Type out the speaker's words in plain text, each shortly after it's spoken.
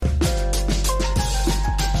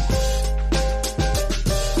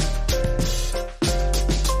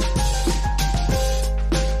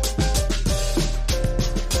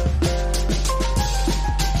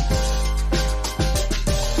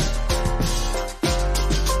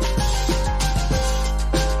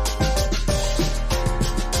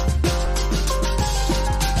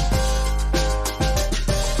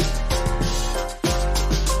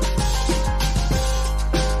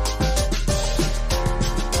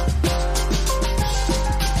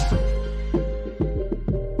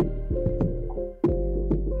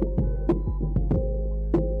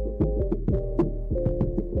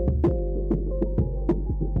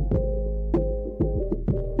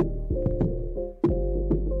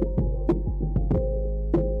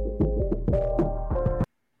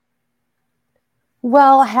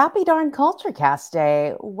Well, happy darn CultureCast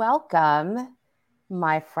Day. Welcome,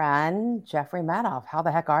 my friend, Jeffrey Madoff. How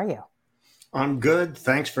the heck are you? I'm good.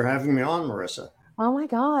 Thanks for having me on, Marissa. Oh my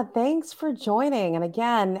God, thanks for joining. And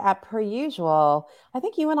again, at per usual, I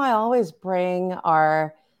think you and I always bring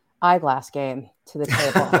our eyeglass game to the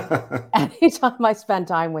table anytime I spend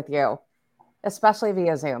time with you, especially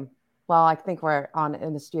via Zoom. Well, I think we're on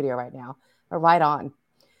in the studio right now. We're right on.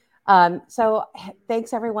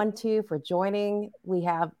 Thanks everyone too for joining. We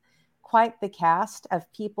have quite the cast of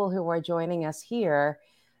people who are joining us here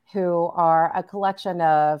who are a collection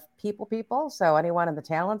of people. So anyone in the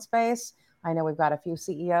talent space, I know we've got a few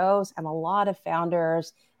CEOs and a lot of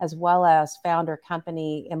founders as well as founder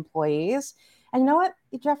company employees. And you know what,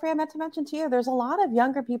 Jeffrey, I meant to mention to you, there's a lot of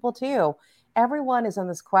younger people too. Everyone is in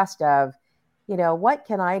this quest of, what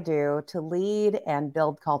can I do to lead and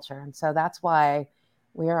build culture? And so that's why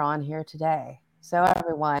we are on here today. So,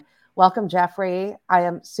 everyone, welcome, Jeffrey. I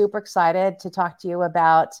am super excited to talk to you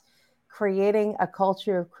about creating a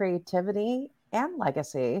culture of creativity and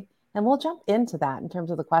legacy. And we'll jump into that in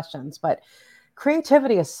terms of the questions. But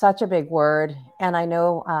creativity is such a big word. And I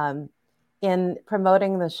know in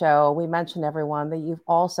promoting the show, we mentioned everyone that you've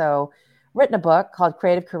also written a book called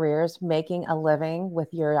Creative Careers Making a Living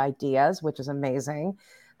with Your Ideas, which is amazing.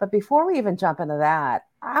 But before we even jump into that,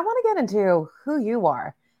 I want to get into who you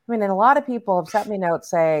are. I mean, and a lot of people have sent me notes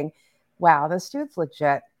saying, wow, this dude's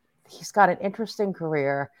legit. He's got an interesting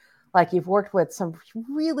career. Like you've worked with some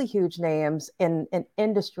really huge names in an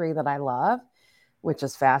industry that I love, which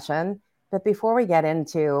is fashion. But before we get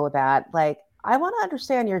into that, like, I want to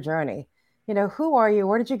understand your journey. Who are you?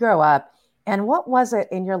 Where did you grow up? And what was it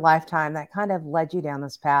in your lifetime that kind of led you down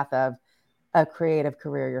this path of a creative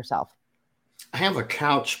career yourself? I have a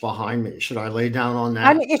couch behind me. Should I lay down on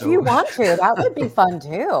I that? mean, if you want to, that would be fun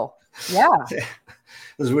too. Yeah.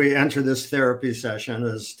 As we enter this therapy session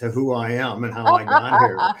as to who I am and how I got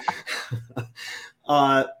here.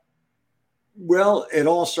 uh, well, it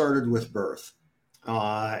all started with birth.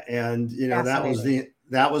 And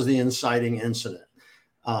that was the inciting incident.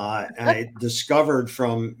 I discovered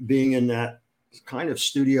from being in that kind of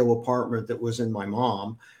studio apartment that was in my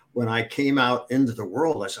mom. When I came out into the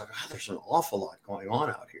world, I said, oh, there's an awful lot going on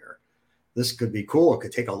out here. This could be cool. It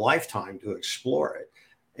could take a lifetime to explore it.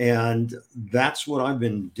 And that's what I've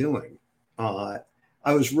been doing. I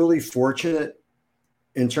was really fortunate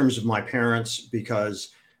in terms of my parents because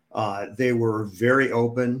they were very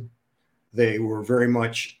open. They were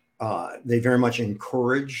they very much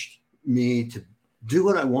encouraged me to do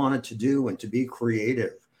what I wanted to do and to be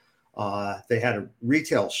creative. They had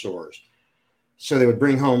retail stores. So they would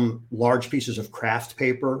bring home large pieces of craft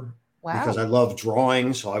paper because I loved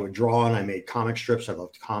drawing. So I would draw and I made comic strips. I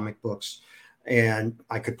loved comic books and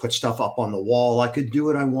I could put stuff up on the wall. I could do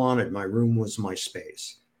what I wanted. My room was my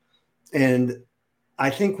space. And I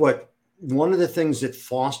think one of the things that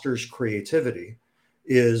fosters creativity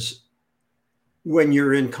is when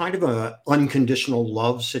you're in kind of an unconditional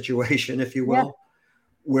love situation, if you will,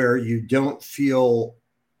 where you don't feel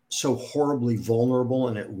so horribly vulnerable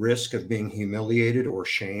and at risk of being humiliated or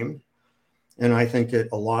shamed. And I think that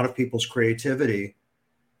a lot of people's creativity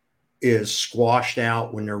is squashed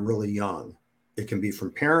out when they're really young. It can be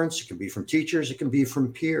from parents, it can be from teachers, it can be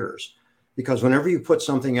from peers. Because whenever you put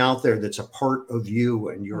something out there that's a part of you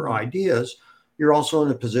and your ideas, you're also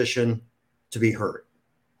in a position to be hurt.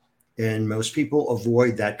 And most people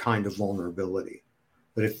avoid that kind of vulnerability.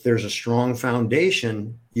 But if there's a strong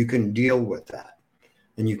foundation, you can deal with that.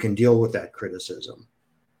 And you can deal with that criticism.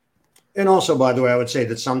 And also, by the way, I would say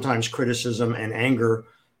that sometimes criticism and anger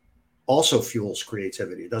also fuels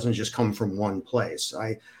creativity. It doesn't just come from one place.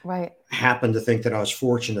 I happen to think that I was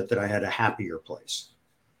fortunate that I had a happier place.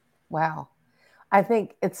 Wow. I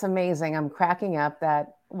think it's amazing. I'm cracking up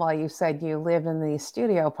that while you said you lived in the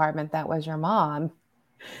studio apartment, that was your mom.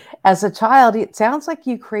 As a child, it sounds like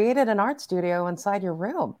you created an art studio inside your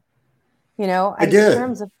room, I did. In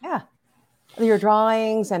terms of, your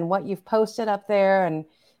drawings and what you've posted up there and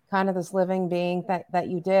kind of this living being that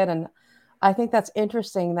you did. And I think that's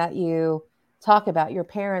interesting that you talk about your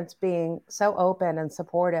parents being so open and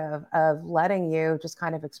supportive of letting you just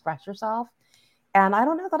kind of express yourself. And I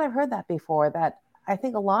don't know that I've heard that before, that I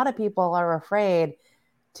think a lot of people are afraid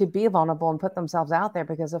to be vulnerable and put themselves out there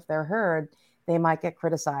because if they're heard, they might get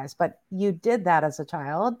criticized. But you did that as a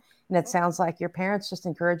child. And it sounds like your parents just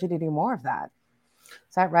encourage you to do more of that.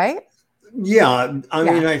 Is that right? Yeah. I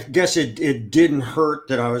mean, I guess it didn't hurt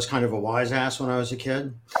that I was kind of a wise ass when I was a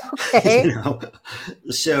kid. Okay.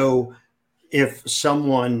 So if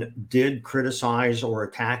someone did criticize or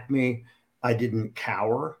attack me, I didn't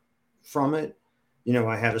cower from it.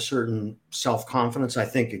 I had a certain self-confidence, I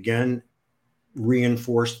think, again,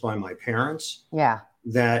 reinforced by my parents. Yeah.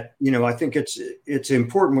 That, I think it's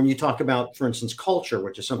important when you talk about, for instance, culture,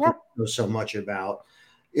 which is something Yep. I know so much about.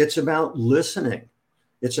 It's about listening.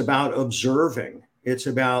 It's about observing. It's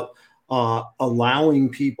about allowing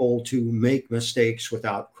people to make mistakes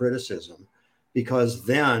without criticism, because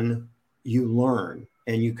then you learn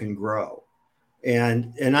and you can grow.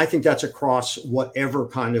 And I think that's across whatever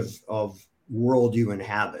kind of world you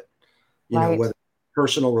inhabit, Right. whether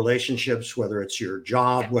personal relationships, whether it's your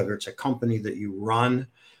job, whether it's a company that you run.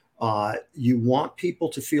 You want people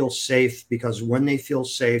to feel safe, because when they feel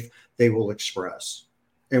safe, they will express.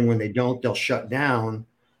 And when they don't, they'll shut down.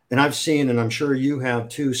 And I've seen, and I'm sure you have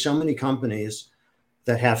too, so many companies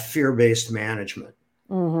that have fear-based management.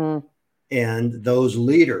 Mm-hmm. And those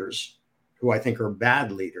leaders, who I think are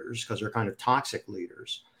bad leaders because they're kind of toxic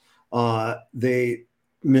leaders, they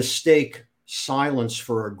mistake silence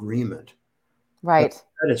for agreement. But Right.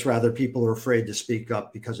 it's rather people are afraid to speak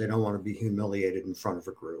up because they don't want to be humiliated in front of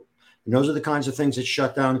a group. And those are the kinds of things that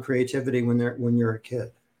shut down creativity when you're a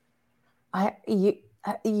kid.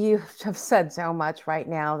 You have said so much right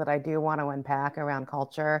now that I do want to unpack around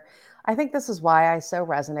culture. I think this is why I so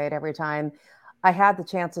resonate every time I had the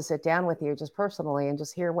chance to sit down with you just personally and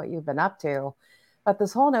just hear what you've been up to. But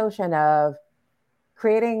this whole notion of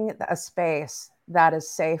creating a space that is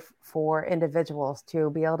safe for individuals to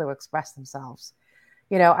be able to express themselves.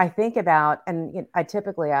 I think about, and I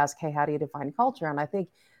typically ask, hey, how do you define culture? And I think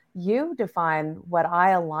you define what I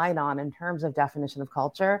align on in terms of definition of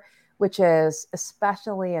culture, which is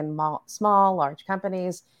especially in small, large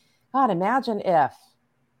companies. God, imagine if,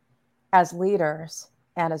 as leaders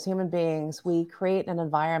and as human beings, we create an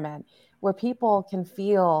environment where people can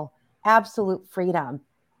feel absolute freedom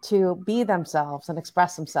to be themselves and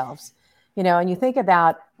express themselves. And you think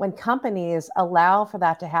about when companies allow for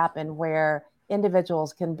that to happen, where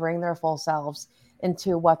individuals can bring their full selves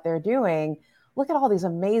into what they're doing. Look at all these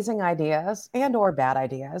amazing ideas and or bad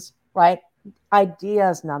ideas, right?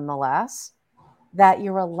 Ideas nonetheless, that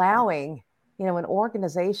you're allowing, an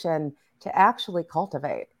organization to actually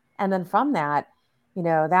cultivate. And then from that,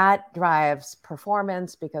 that drives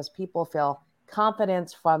performance because people feel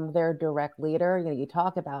confidence from their direct leader. You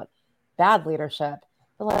talk about bad leadership,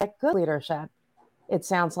 but like good leadership, it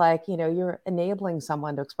sounds like, you're enabling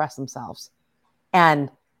someone to express themselves, and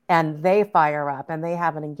they fire up and they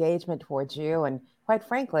have an engagement towards you, and quite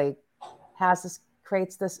frankly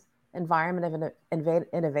creates this environment of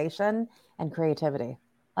innovation and creativity.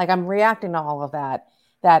 Like, I'm reacting to all of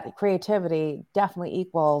that creativity definitely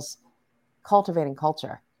equals cultivating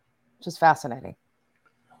culture, which is fascinating.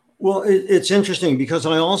 Well, it's interesting because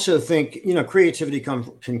I also think, creativity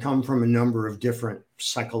can come from a number of different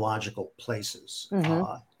psychological places.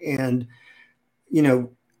 Mm-hmm. And, you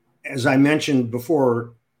know, as I mentioned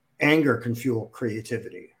before, anger can fuel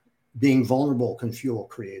creativity. Being vulnerable can fuel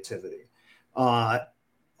creativity. Uh,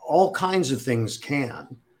 all kinds of things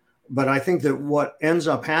can. But I think that what ends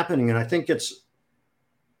up happening, and I think it's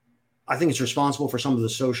responsible for some of the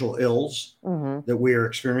social ills Mm-hmm. that we are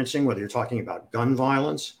experiencing, whether you're talking about gun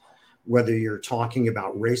violence, whether you're talking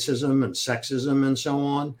about racism and sexism and so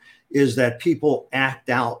on, is that people act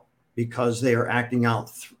out because they are acting out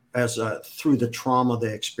through the trauma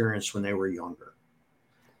they experienced when they were younger.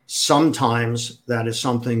 Sometimes that is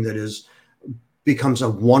something that becomes a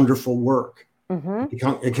wonderful work.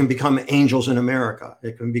 Mm-hmm. It can become Angels in America.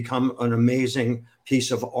 It can become an amazing piece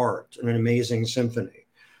of art and an amazing symphony.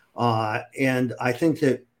 And I think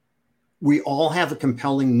that we all have a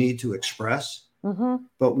compelling need to express, Mm-hmm.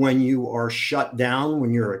 but when you are shut down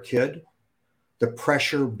when you're a kid, the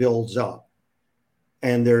pressure builds up.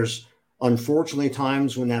 And there's unfortunately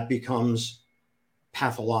times when that becomes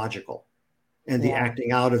pathological. And the Yeah.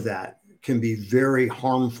 acting out of that can be very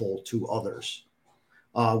harmful to others,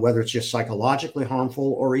 whether it's just psychologically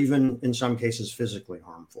harmful or even in some cases physically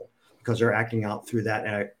harmful, because they're acting out through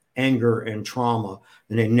that anger and trauma.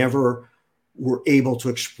 And they never were able to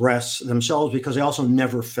express themselves because they also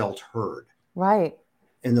never felt heard. Right.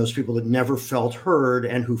 And those people that never felt heard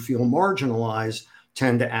and who feel marginalized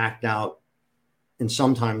tend to act out in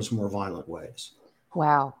sometimes more violent ways.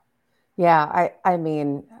 Wow. Yeah, I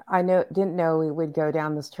mean, didn't know we would go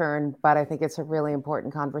down this turn, but I think it's a really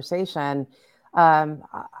important conversation. I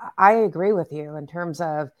agree with you in terms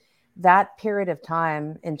of that period of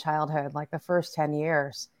time in childhood, like the first 10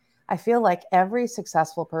 years. I feel like every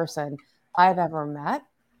successful person I've ever met,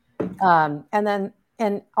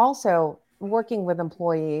 and also working with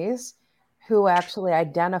employees who actually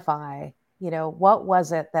identify, what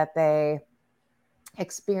was it that they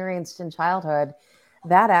experienced in childhood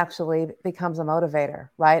that actually becomes a motivator,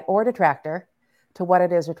 right? Or detractor to what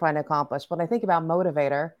it is you're trying to accomplish. When I think about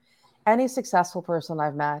motivator, any successful person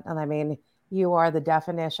I've met, and I mean, you are the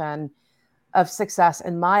definition of success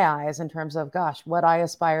in my eyes in terms of, gosh, what I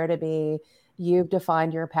aspire to be. You've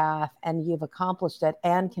defined your path and you've accomplished it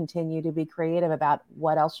and continue to be creative about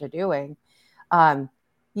what else you're doing. Um,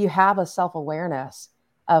 you have a self awareness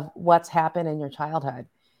of what's happened in your childhood.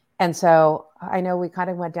 And so I know we kind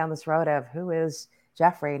of went down this road of who is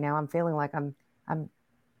Jeffrey. Now I'm feeling like I'm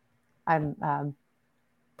I'm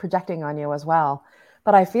projecting on you as well.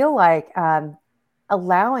 But I feel like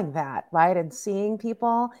allowing that, right, and seeing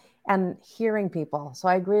people and hearing people. So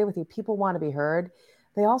I agree with you. People want to be heard.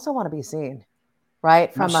 They also want to be seen,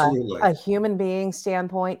 right, from a Absolutely. human being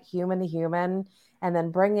standpoint, human to human, and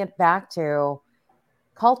then bring it back to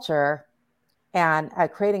culture and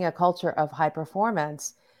creating a culture of high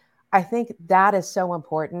performance. I think that is so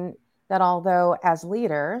important that although as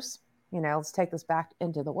leaders, let's take this back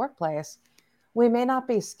into the workplace, we may not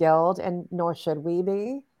be skilled, and nor should we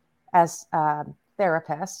be as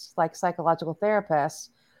therapists, like psychological therapists.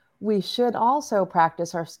 We should also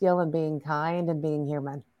practice our skill in being kind and being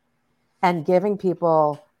human and giving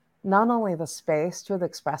people not only the space to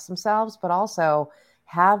express themselves, but also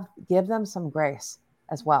give them some grace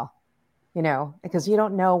as well, because you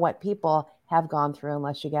don't know what people have gone through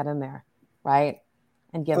unless you get in there, right?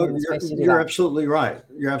 And give Oh, them the space to do you're that. absolutely right.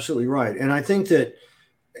 You're absolutely right. And I think that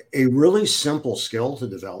a really simple skill to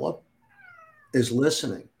develop is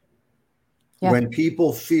listening. Yeah. When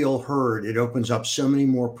people feel heard, it opens up so many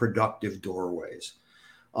more productive doorways.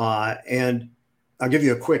 And I'll give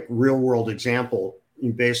you a quick real world example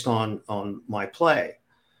based on my play,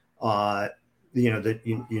 uh, that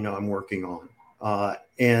I'm working on,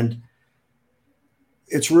 and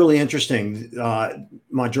it's really interesting.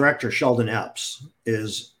 My director Sheldon Epps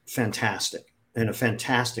is fantastic and a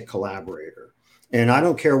fantastic collaborator. And I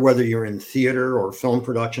don't care whether you're in theater or film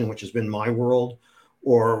production, which has been my world,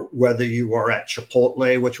 or whether you are at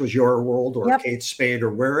Chipotle, which was your world, or Yep. Kate Spade, or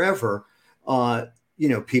wherever.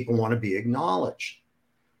 People want to be acknowledged.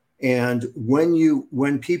 And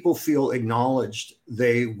when people feel acknowledged,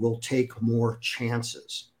 they will take more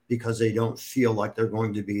chances because they don't feel like they're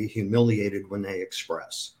going to be humiliated when they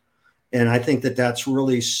express. And I think that that's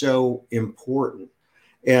really so important.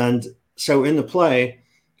 And so in the play,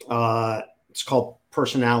 it's called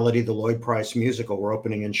Personality, the Lloyd Price musical. We're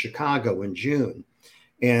opening in Chicago in June.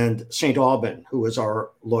 And St. Aubin, who is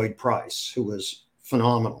our Lloyd Price, who was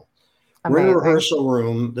phenomenal. We're in the Amazing. rehearsal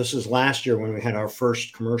room. This is last year when we had our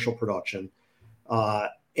first commercial production.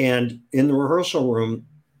 And in the rehearsal room,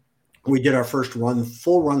 we did our first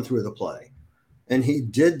full run through the play. And he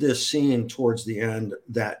did this scene towards the end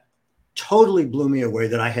that totally blew me away,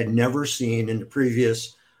 that I had never seen in the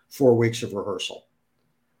previous 4 weeks of rehearsal.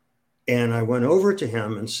 And I went over to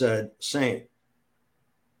him and said, Saint,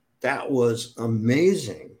 that was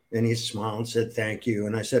amazing. And he smiled and said, thank you.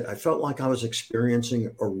 And I said, I felt like I was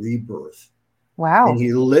experiencing a rebirth. And Wow.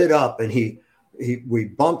 he lit up and we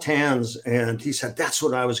bumped hands and he said, that's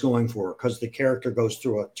what I was going for, because the character goes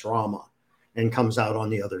through a trauma and comes out on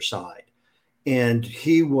the other side. And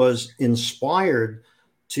he was inspired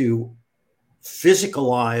to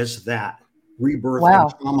physicalize that rebirth and Wow.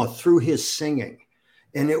 trauma through his singing.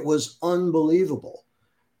 And it was unbelievable.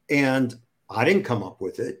 And I didn't come up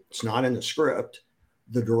with it. It's not in the script.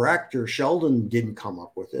 The director, Sheldon, didn't come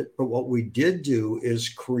up with it. But what we did do is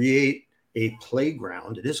create a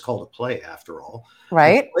playground. It is called a play, after all. A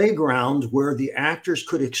Right. playground where the actors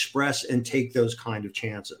could express and take those kind of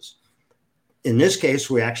chances. In this case,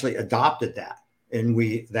 we actually adopted that, and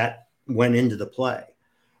that went into the play.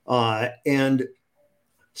 And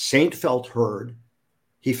Saint felt heard.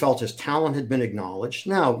 He felt his talent had been acknowledged.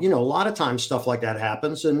 Now, a lot of times stuff like that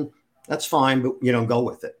happens, and that's fine, but go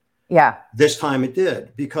with it. Yeah. This time it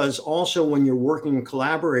did, because also when you're working and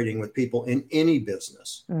collaborating with people in any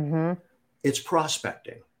business, Mm-hmm. it's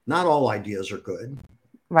prospecting. Not all ideas are good,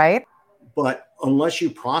 Right. but unless you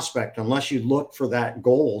prospect, unless you look for that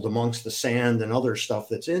gold amongst the sand and other stuff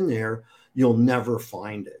that's in there, you'll never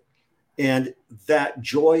find it. And that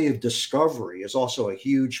joy of discovery is also a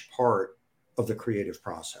huge part of the creative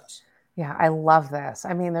process. Yeah, I love this.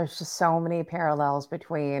 I mean, there's just so many parallels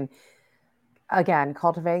between, again,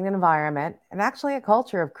 cultivating an environment and actually a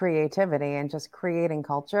culture of creativity and just creating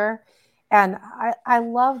culture. And I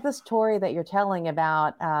love the story that you're telling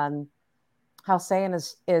about how Sayan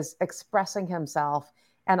is expressing himself.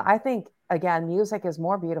 And I think, again, music is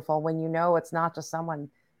more beautiful when it's not just someone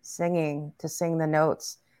singing to sing the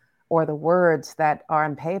notes or the words that are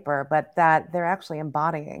on paper, but that they're actually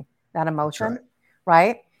embodying that That's right. emotion,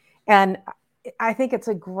 right? And I think it's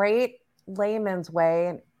a great layman's way.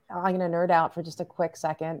 And I'm going to nerd out for just a quick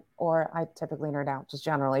second, or I typically nerd out just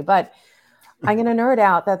generally, but I'm going to nerd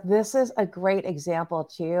out that this is a great example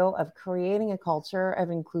too of creating a culture of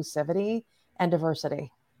inclusivity and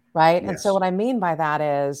diversity, right? And so Yes. what I mean by that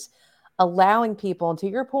is allowing people, and to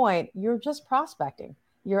your point, you're just prospecting.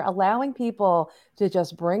 You're allowing people to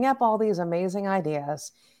just bring up all these amazing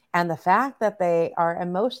ideas. And the fact that they are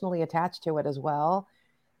emotionally attached to it as well,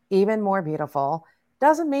 even more beautiful,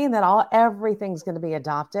 doesn't mean that everything's going to be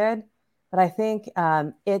adopted. But I think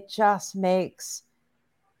it just makes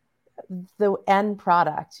the end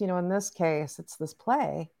product, in this case, it's this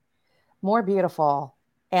play, more beautiful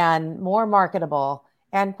and more marketable.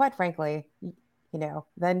 And quite frankly,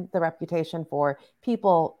 then the reputation for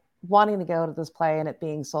people wanting to go to this play and it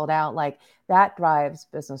being sold out, like that drives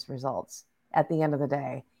business results at the end of the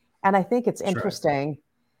day. And I think it's That's right. interesting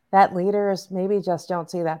that leaders maybe just don't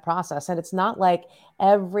see that process. And it's not like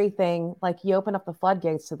everything, like you open up the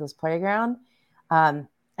floodgates to this playground. Um,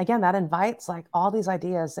 Again, that invites like all these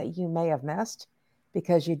ideas that you may have missed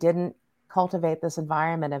because you didn't cultivate this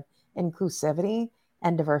environment of inclusivity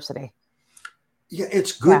and diversity. Yeah,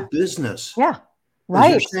 it's Yeah. good business. Yeah. As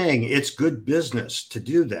you're Right. saying, it's good business to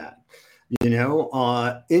do that.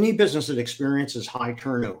 Any business that experiences high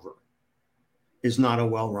turnover is not a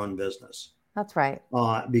well-run business. That's right.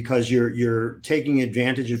 Because you're taking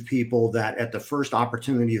advantage of people that at the first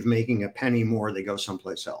opportunity of making a penny more, they go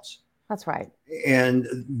someplace else. That's right.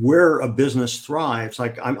 And where a business thrives,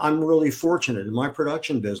 like I'm really fortunate in my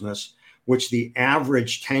production business, which the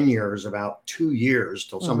average tenure is about 2 years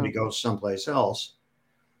till somebody goes someplace else.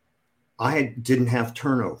 I didn't have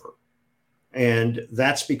turnover. And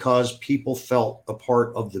that's because people felt a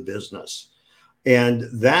part of the business. And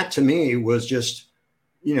that to me was just,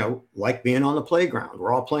 like being on the playground.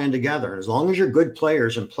 We're all playing together. And as long as you're good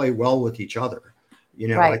players and play well with each other,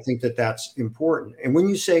 I Right. think that that's important. And when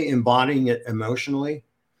you say embodying it emotionally,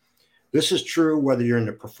 this is true whether you're in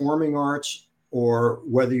the performing arts or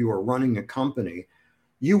whether you are running a company.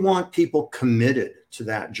 You want people committed to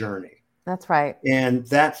that journey. That's right. And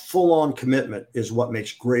that full on commitment is what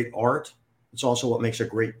makes great art. It's also what makes a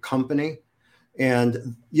great company.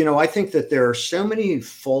 And, I think that there are so many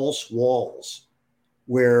false walls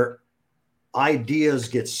where ideas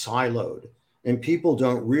get siloed and people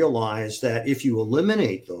don't realize that if you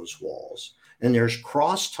eliminate those walls and there's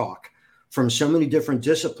crosstalk from so many different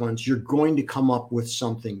disciplines, you're going to come up with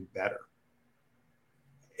something better.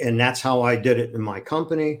 And that's how I did it in my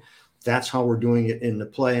company. That's how we're doing it in the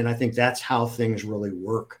play. And I think that's how things really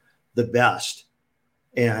work the best.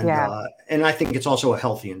 And Yeah. and I think it's also a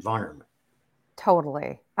healthy environment.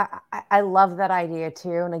 Totally. I love that idea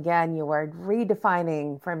too. And again, you are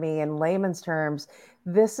redefining for me in layman's terms,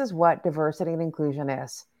 this is what diversity and inclusion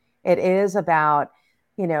is. It is about,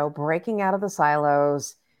 breaking out of the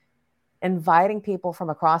silos, inviting people from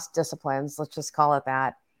across disciplines, let's just call it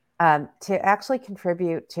that, to actually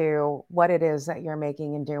contribute to what it is that you're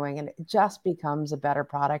making and doing. And it just becomes a better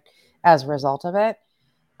product as a result of it.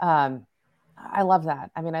 Um, I love that.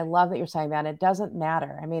 I mean, I love that you're saying that. It doesn't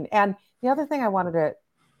matter. I mean, and the other thing I wanted to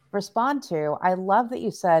respond to, I love that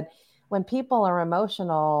you said when people are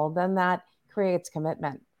emotional, then that creates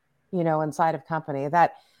commitment, inside of company.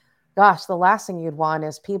 That, gosh, the last thing you'd want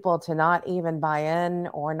is people to not even buy in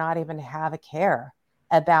or not even have a care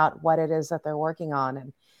about what it is that they're working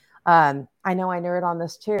on. And I know I nerd on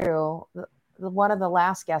this too. One of the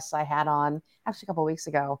last guests I had on, actually a couple of weeks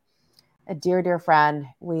ago, a dear, dear friend.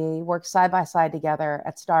 We worked side by side together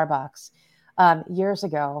at Starbucks years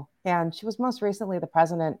ago. And she was most recently the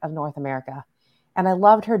president of North America. And I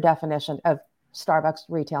loved her definition of Starbucks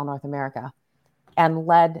Retail North America and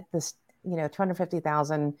led this,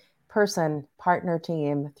 250,000 person partner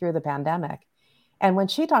team through the pandemic. And when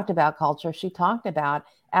she talked about culture, she talked about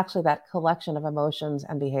actually that collection of emotions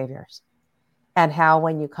and behaviors and how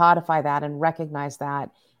when you codify that and recognize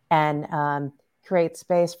that and create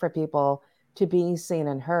space for people to be seen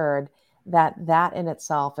and heard, that in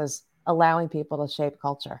itself is allowing people to shape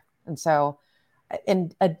culture. And so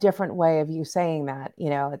in a different way of you saying that,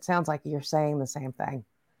 it sounds like you're saying the same thing.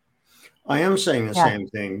 I am saying the Yeah. same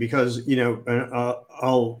thing because,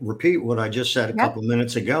 I'll repeat what I just said a Yeah. couple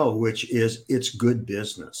minutes ago, which is it's good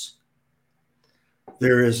business.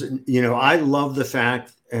 There is, I love the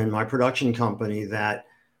fact in my production company that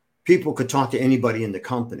people could talk to anybody in the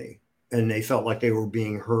company and they felt like they were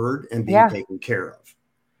being heard and being Yeah. taken care of,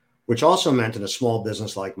 which also meant in a small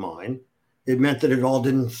business like mine, it meant that it all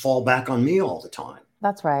didn't fall back on me all the time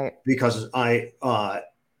That's right. because I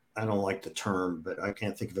don't like the term, but I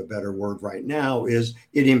can't think of a better word right now, is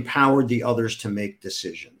it empowered the others to make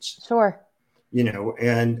decisions. Sure.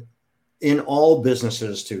 And in all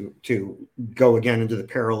businesses, to go again into the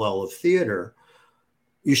parallel of theater,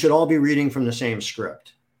 you should all be reading from the same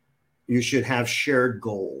script. You should have shared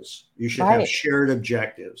goals. You should have shared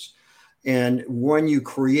objectives. And when you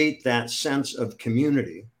create that sense of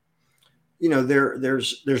community,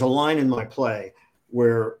 there's a line in my play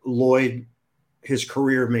where Lloyd, his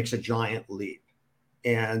career makes a giant leap,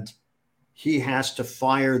 and he has to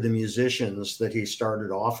fire the musicians that he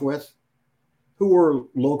started off with, who were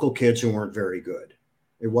local kids who weren't very good.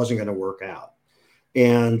 It wasn't going to work out.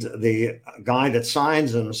 And the guy that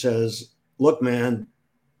signs them says, look, man,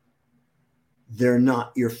 they're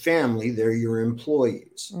not your family, they're your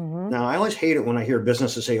employees. Mm-hmm. Now, I always hate it when I hear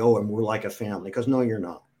businesses say, oh, and we're like a family, because no, you're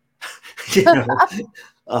not.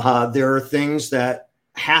 There are things that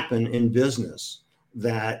happen in business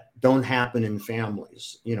that don't happen in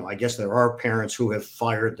families. I guess there are parents who have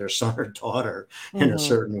fired their son or daughter in a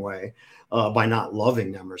certain way by not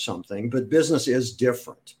loving them or something, but business is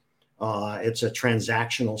different. It's a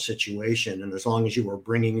transactional situation. And as long as you are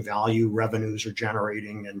bringing value, revenues are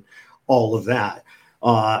generating and all of that.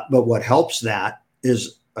 But what helps that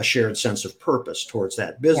is a shared sense of purpose towards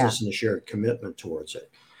that business and a shared commitment towards it.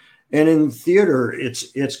 And in theater,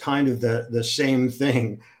 it's kind of the same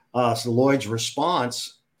thing. So Lloyd's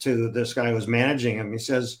response to this guy who was managing him, he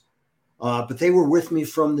says, but they were with me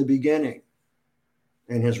from the beginning.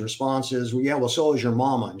 And his response is, well, so is your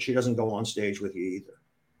mama, and she doesn't go on stage with you either.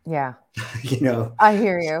 Yeah. I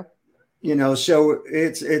hear you. So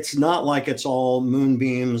it's not like it's all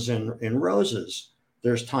moonbeams and roses.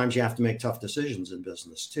 There's times you have to make tough decisions in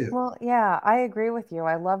business too. Well, yeah, I agree with you.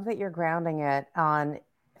 I love that you're grounding it on,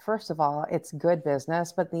 first of all, it's good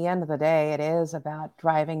business, but at the end of the day, it is about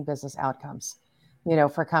driving business outcomes,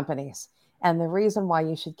 for companies. And the reason why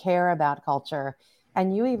you should care about culture,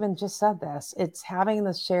 and you even just said this, it's having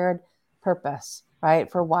the shared purpose,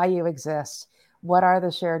 right? For why you exist. What are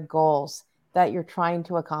the shared goals that you're trying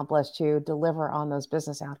to accomplish to deliver on those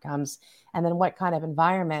business outcomes? And then what kind of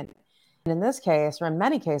environment? And in this case, or in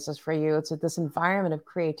many cases for you, it's this environment of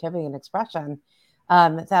creativity and expression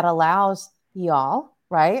that allows y'all,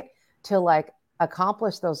 right, to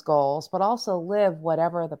accomplish those goals, but also live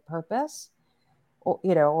whatever the purpose,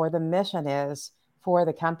 or the mission is for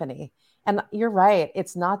the company. And you're right.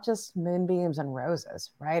 It's not just moonbeams and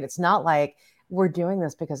roses, right? It's not like we're doing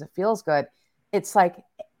this because it feels good. It's like,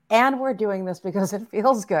 and we're doing this because it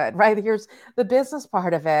feels good, right? Here's the business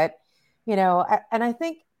part of it, and I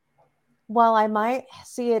think while I might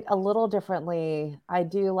see it a little differently, I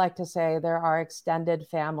do like to say there are extended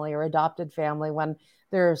family or adopted family when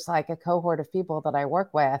there's a cohort of people that I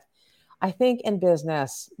work with. I think in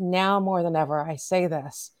business, now more than ever, I say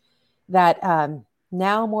this, that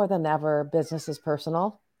now more than ever, business is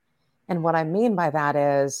personal. And what I mean by that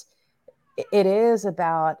is it is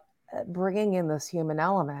about bringing in this human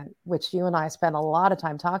element, which you and I spent a lot of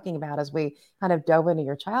time talking about as we kind of dove into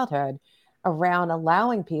your childhood, around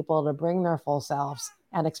allowing people to bring their full selves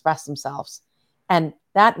and express themselves. And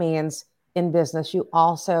that means in business, you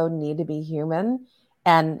also need to be human,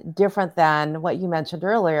 and different than what you mentioned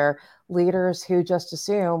earlier, leaders who just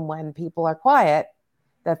assume when people are quiet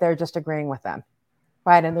that they're just agreeing with them,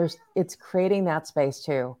 right? And it's creating that space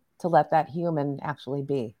too, to let that human actually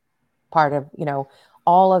be part of,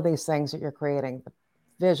 all of these things that you're creating, the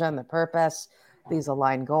vision, the purpose, these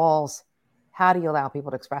aligned goals. How do you allow people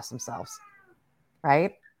to express themselves?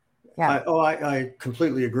 Right? Yeah. I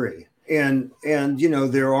completely agree. And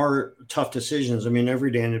there are tough decisions. I mean, every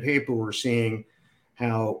day in the paper, we're seeing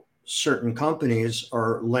how certain companies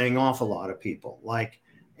are laying off a lot of people, like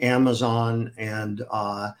Amazon and,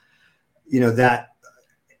 that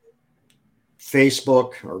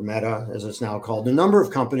Facebook, or Meta, as it's now called, a number of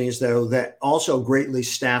companies, though, that also greatly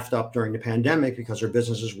staffed up during the pandemic because their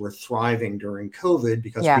businesses were thriving during COVID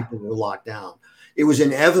because people were locked down. It was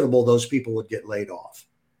inevitable those people would get laid off.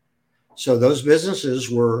 So those businesses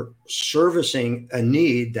were servicing a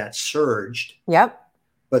need that surged. Yep.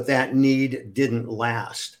 But that need didn't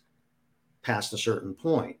last past a certain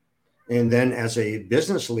point. And then as a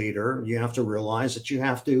business leader, you have to realize that you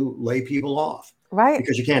have to lay people off. Right.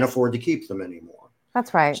 Because you can't afford to keep them anymore.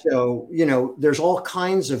 That's right. So, there's all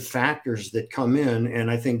kinds of factors that come in.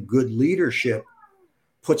 And I think good leadership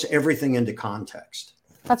puts everything into context.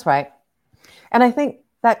 That's right. And I think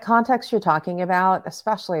that context you're talking about,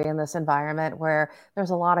 especially in this environment where there's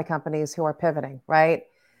a lot of companies who are pivoting, right?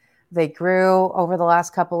 They grew over the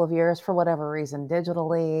last couple of years for whatever reason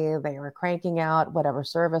digitally. They were cranking out whatever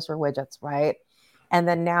service or widgets, right? And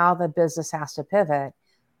then now the business has to pivot.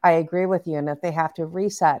 I agree with you. And if they have to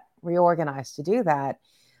reset, reorganize to do that,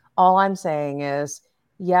 all I'm saying is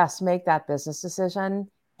yes, make that business decision.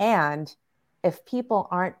 And if people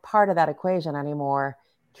aren't part of that equation anymore,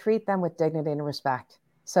 treat them with dignity and respect.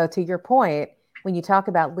 So, to your point, when you talk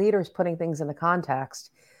about leaders putting things into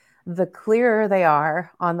context, the clearer they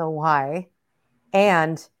are on the why,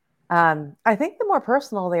 and I think the more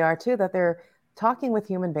personal they are too, that they're talking with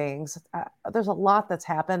human beings. There's a lot that's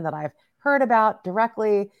happened that I've heard about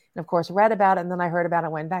directly, and of course, read about it. And then I heard about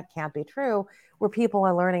it when that can't be true, where people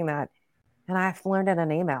are learning that. And I've learned in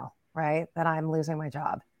an email, right, that I'm losing my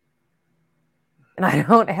job. And I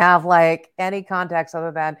don't have like any context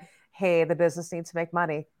other than, hey, the business needs to make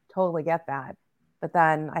money. Totally get that. But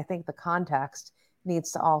then I think the context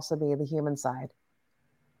needs to also be the human side.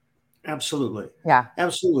 Absolutely. Yeah.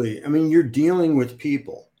 Absolutely. I mean, you're dealing with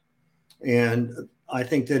people. And I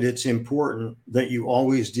think that it's important that you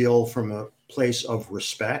always deal from a place of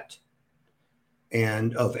respect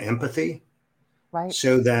and of empathy, Right.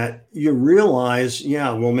 so that you realize,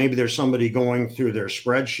 yeah, well, maybe there's somebody going through their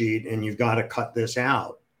spreadsheet and you've got to cut this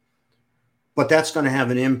out, but that's going to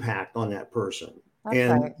have an impact on that person. That's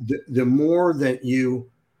And right. the more that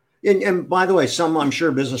you, and by the way, some, I'm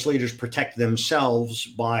sure, business leaders protect themselves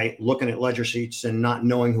by looking at ledger sheets and not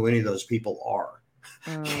knowing who any of those people are,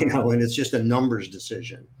 Mm, and it's just a numbers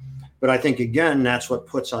decision. But I think, again, that's what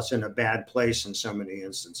puts us in a bad place in so many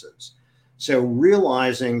instances. So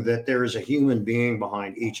realizing that there is a human being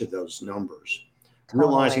behind each of those numbers,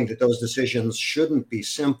 realizing totally. that those decisions shouldn't be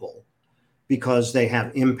simple because they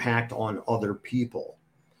have impact on other people.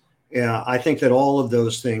 Yeah, I think that all of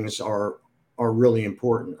those things are really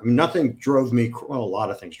important. I mean, nothing drove me, well, a lot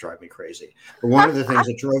of things drive me crazy, but one of the things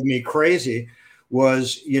that drove me crazy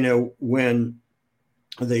was, when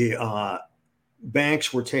the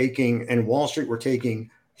banks were taking and Wall Street were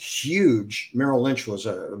taking huge, Merrill Lynch was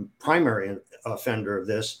a primary offender of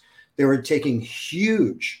this. They were taking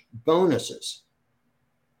huge bonuses,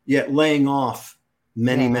 yet laying off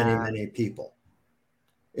many, many, Yeah. many people.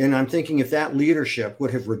 And I'm thinking, if that leadership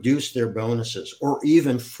would have reduced their bonuses or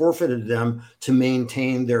even forfeited them to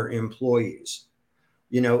maintain their employees,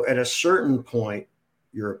 at a certain point,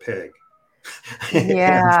 you're a pig. and,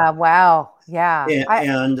 Yeah. Wow. Yeah.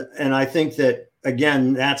 and I think that,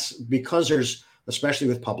 again, that's because there's, especially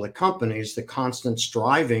with public companies, the constant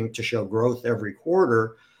striving to show growth every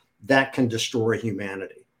quarter that can destroy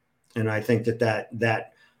humanity. And I think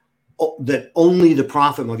that only the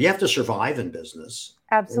profit motive. You have to survive in business.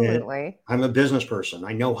 And Absolutely. I'm a business person.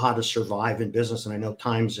 I know how to survive in business, and I know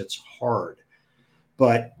times it's hard.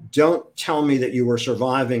 But don't tell me that you were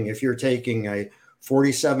surviving if you're taking a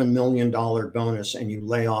 $47 million bonus and you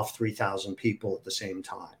lay off 3,000 people at the same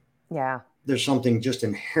time. Yeah. There's something just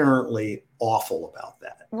inherently awful about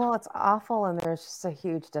that. Well, it's awful, and there's just a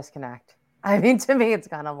huge disconnect. I mean, to me, it's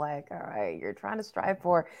kind of like, all right, you're trying to strive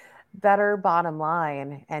for better bottom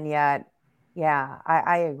line, and yet, yeah,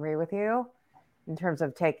 I agree with you in terms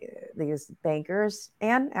of take these bankers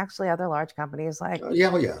and actually other large companies like Yeah,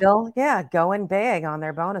 well, yeah. still, yeah, going big on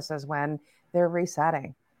their bonuses when they're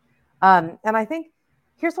resetting. And I think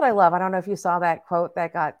here's what I love. I don't know if you saw that quote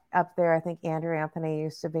that got up there. I think Andrew Anthony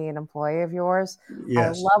used to be an employee of yours. I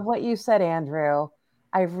Yes. love what you said, Andrew.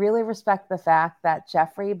 I really respect the fact that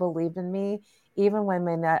Jeffrey believed in me, even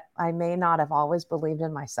when I may not have always believed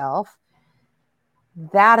in myself.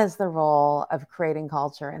 That is the role of creating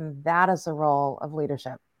culture, and that is the role of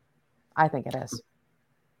leadership. I think it is.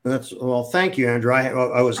 Well, thank you, Andrew.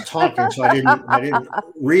 I was talking, so I didn't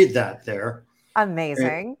read that there. And,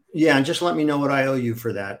 Amazing. yeah, and just let me know what I owe you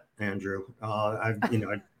for that, Andrew.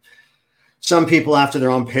 Some people after they're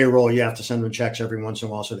on payroll, you have to send them checks every once in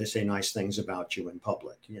a while, so they say nice things about you in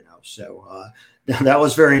public. So that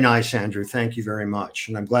was very nice, Andrew. Thank you very much,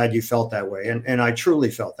 and I'm glad you felt that way. And I truly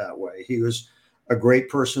felt that way. He was a great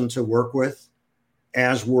person to work with,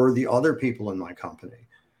 as were the other people in my company,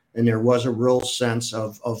 and there was a real sense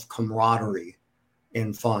of camaraderie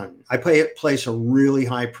and fun. I place a really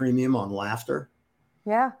high premium on laughter.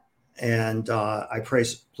 Yeah. And I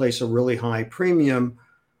place a really high premium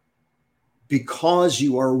because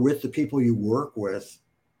you are with the people you work with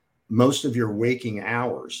most of your waking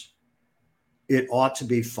hours. It ought to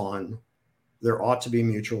be fun. There ought to be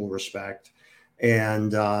mutual respect,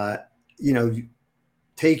 and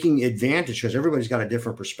taking advantage, because everybody's got a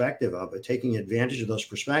different perspective of it. Taking advantage of those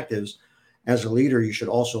perspectives. As a leader, you should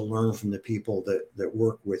also learn from the people that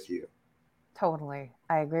work with you. Totally.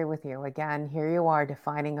 I agree with you. Again, here you are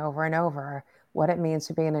defining over and over what it means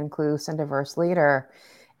to be an inclusive and diverse leader.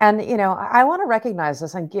 And, I want to recognize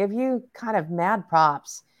this and give you kind of mad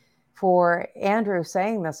props for Andrew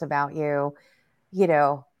saying this about you.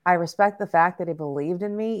 I respect the fact that he believed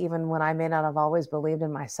in me, even when I may not have always believed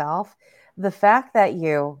in myself. The fact that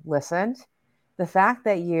you listened, the fact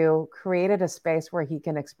that you created a space where he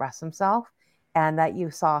can express himself and that you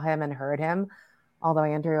saw him and heard him, although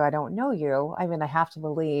Andrew, I don't know you, I mean, I have to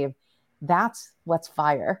believe that's what's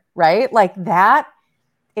fire, right? Like that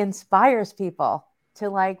inspires people to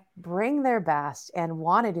like bring their best and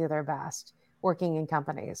want to do their best working in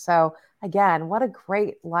companies. So again, what a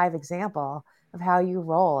great live example of how you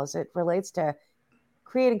roll as it relates to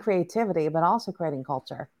creating creativity, but also creating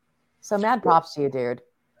culture. So mad props to you, dude.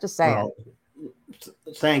 Just saying. Well,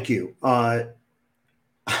 thank you.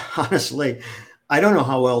 Honestly, I don't know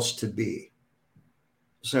how else to be.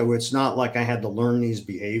 So it's not like I had to learn these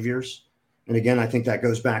behaviors. And again, I think that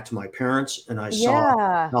goes back to my parents, and I saw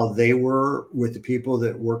Yeah. how they were with the people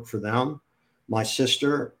that worked for them. My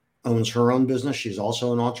sister owns her own business. She's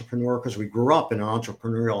also an entrepreneur because we grew up in an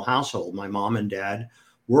entrepreneurial household. My mom and dad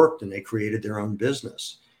worked and they created their own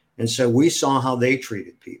business. And so we saw how they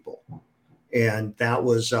treated people. And that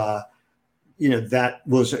was, that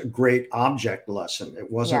was a great object lesson.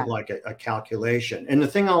 It wasn't Yeah. like a calculation. And the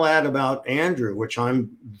thing I'll add about Andrew, which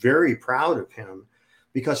I'm very proud of him,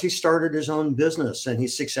 because he started his own business and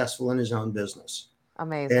he's successful in his own business.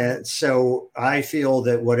 Amazing. And so I feel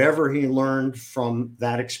that whatever he learned from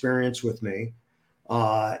that experience with me,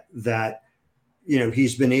 that,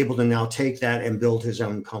 he's been able to now take that and build his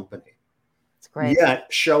own company. It's great. Yet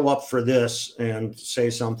show up for this and say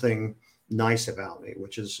something nice about me,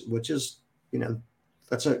 which is,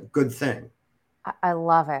 that's a good thing. I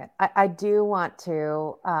love it. I do want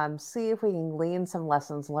to see if we can glean some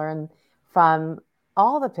lessons learned from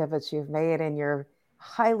all the pivots you've made in your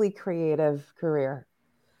highly creative career.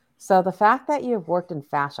 So the fact that you've worked in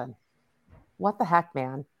fashion, what the heck,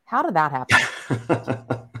 man? How did that happen?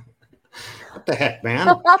 What the heck, man?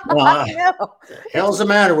 I know. Hell's the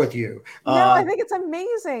matter with you? No, I think it's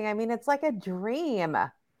amazing. I mean, it's like a dream.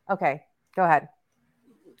 Okay, go ahead.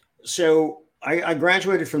 So I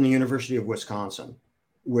graduated from the University of Wisconsin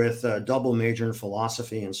with a double major in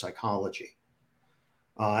philosophy and psychology.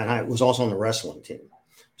 And I was also on the wrestling team.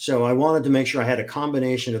 So I wanted to make sure I had a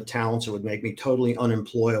combination of talents that would make me totally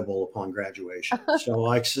unemployable upon graduation. So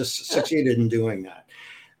I succeeded in doing that.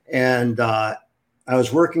 And I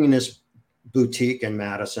was working in this boutique in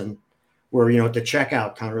Madison where, at the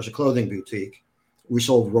checkout counter is a clothing boutique. We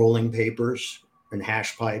sold rolling papers and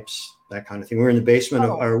hash pipes, that kind of thing. We were in the basement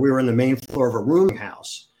or we were in the main floor of a rooming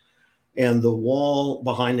house. And the wall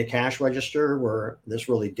behind the cash register, where this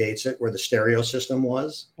really dates it, where the stereo system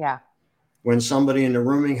was. Yeah. When somebody in the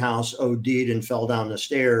rooming house OD'd and fell down the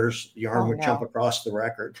stairs, the arm would jump across the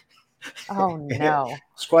record. Oh, no.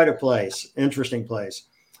 It's quite a place, interesting place.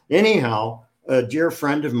 Anyhow, a dear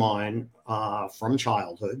friend of mine from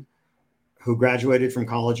childhood who graduated from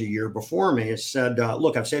college a year before me said,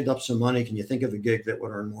 look, I've saved up some money. Can you think of a gig that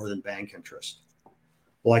would earn more than bank interest?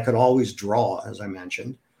 Well, I could always draw, as I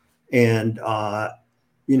mentioned. And,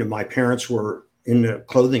 my parents were in the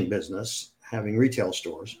clothing business, having retail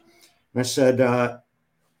stores. And I said,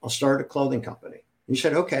 I'll start a clothing company. And he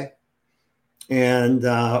said, okay. And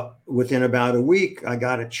within about a week, I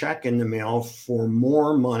got a check in the mail for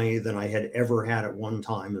more money than I had ever had at one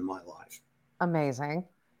time in my life. Amazing.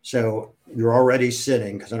 So you're already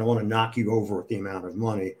sitting, because I don't want to knock you over with the amount of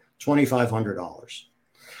money, $2,500.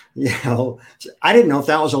 I didn't know if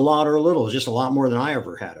that was a lot or a little. It was just a lot more than I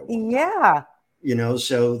ever had at one time.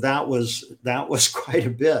 So that was quite a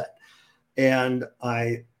bit. And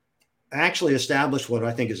I actually established what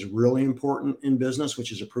I think is really important in business,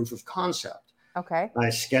 which is a proof of concept. Okay. I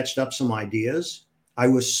sketched up some ideas. I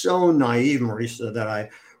was so naive, Marisa, that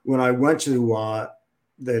when I went to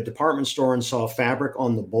the department store and saw fabric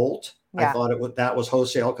on the bolt, I thought that was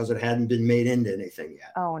wholesale because it hadn't been made into anything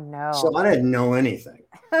yet. Oh, no. So I didn't know anything.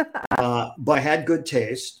 But I had good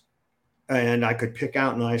taste and I could pick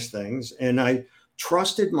out nice things. And I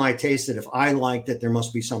trusted my taste that if I liked it, there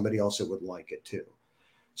must be somebody else that would like it too.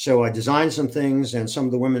 So I designed some things, and some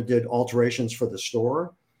of the women did alterations for the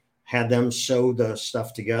store, had them sew the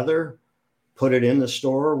stuff together, put it in the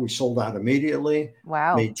store. We sold out immediately.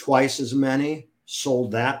 Wow. Made twice as many,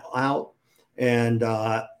 sold that out. And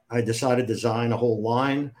I decided to design a whole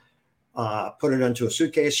line, put it into a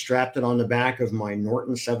suitcase, strapped it on the back of my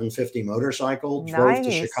Norton 750 motorcycle, drove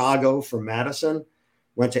to Chicago from Madison,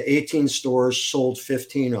 went to 18 stores, sold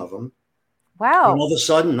 15 of them. Wow. And all of a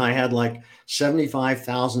sudden I had like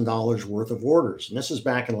 $75,000 worth of orders. And this is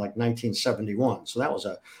back in like 1971. So that was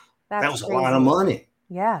a lot of money.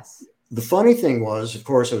 Yes. The funny thing was, of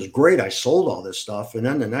course, it was great. I sold all this stuff. And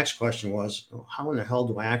then the next question was, how in the hell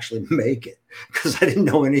do I actually make it? Because I didn't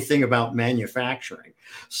know anything about manufacturing.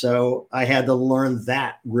 So I had to learn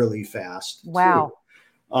that really fast. Wow.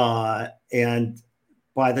 And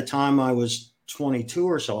by the time I was 22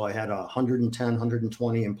 or so, I had 110,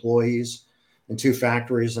 120 employees in 2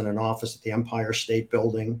 factories and an office at the Empire State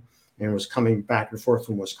Building, and was coming back and forth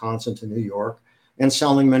from Wisconsin to New York and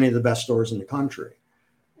selling many of the best stores in the country.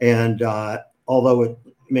 And although it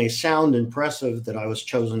may sound impressive that I was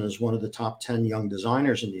chosen as one of the top 10 young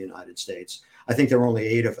designers in the United States, I think there were only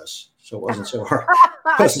 8 of us. So it wasn't so hard.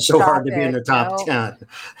 It wasn't so hard to be in the top 10,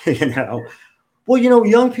 you know. Well,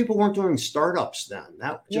 young people weren't doing startups then.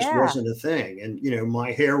 That just wasn't a thing. And,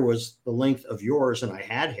 my hair was the length of yours and I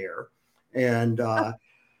had hair. And,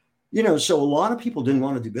 so a lot of people didn't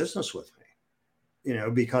want to do business with me,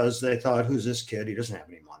 because they thought, who's this kid? He doesn't have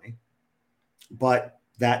any money. But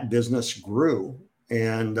that business grew.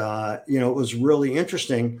 And, it was really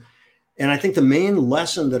interesting. And I think the main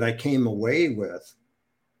lesson that I came away with,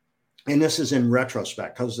 and this is in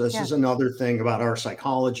retrospect, because this is another thing about our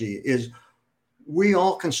psychology, is we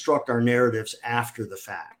all construct our narratives after the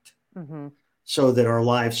fact, so that our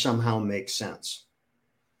lives somehow make sense,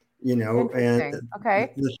 and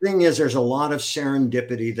the thing is, there's a lot of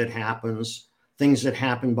serendipity that happens, things that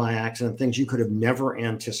happen by accident, things you could have never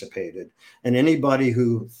anticipated. And anybody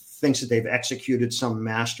who thinks that they've executed some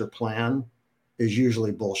master plan is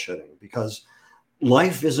usually bullshitting, because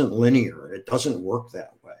life isn't linear. It doesn't work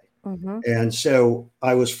that way. And so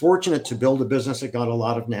I was fortunate to build a business that got a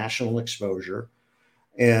lot of national exposure.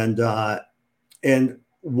 And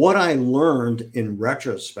what I learned in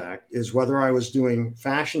retrospect is, whether I was doing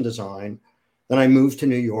fashion design, then I moved to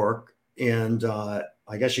New York, and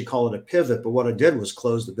I guess you call it a pivot, but what I did was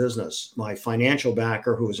close the business. My financial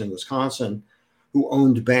backer, who was in Wisconsin, who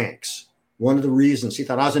owned banks, one of the reasons, he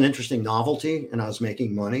thought I was an interesting novelty and I was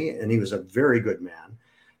making money, and he was a very good man.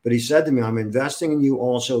 But he said to me, I'm investing in you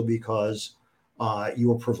also because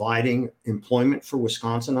you are providing employment for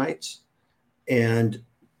Wisconsinites, and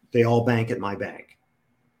they all bank at my bank.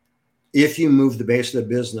 If you move the base of the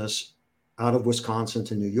business out of Wisconsin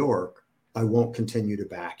to New York, I won't continue to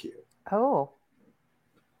back you. Oh.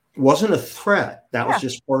 It wasn't a threat. That was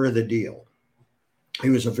just part of the deal. He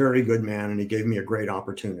was a very good man, and he gave me a great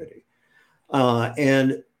opportunity.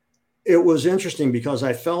 And it was interesting because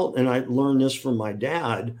I felt, and I learned this from my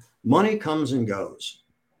dad, money comes and goes.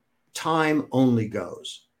 Time only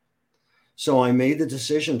goes. So I made the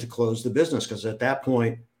decision to close the business, because at that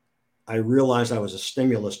point, I realized I was a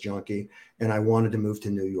stimulus junkie and I wanted to move to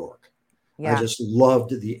New York. I just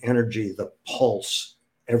loved the energy, the pulse,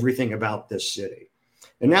 everything about this city.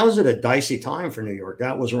 And that was at a dicey time for New York.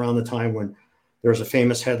 That was around the time when there was a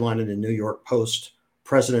famous headline in the New York Post,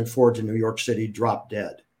 President Ford to New York City dropped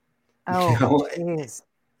dead. Oh, geez.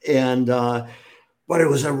 And, but it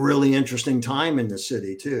was a really interesting time in the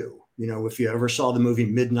city too. If you ever saw the movie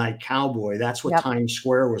Midnight Cowboy, that's what Times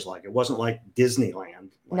Square was like. It wasn't like Disneyland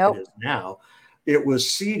like it is now. It was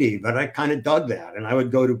seedy, but I kind of dug that. And I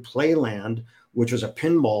would go to Playland, which was a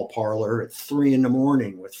pinball parlor, at 3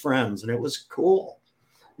 a.m. with friends. And it was cool,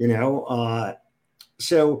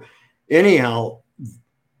 So anyhow,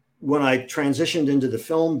 when I transitioned into the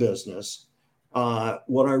film business,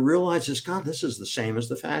 what I realized is, God, this is the same as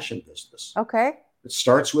the fashion business. Okay. It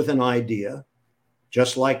starts with an idea,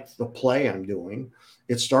 just like the play I'm doing.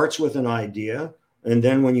 It starts with an idea. And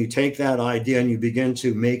then when you take that idea and you begin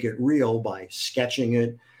to make it real by sketching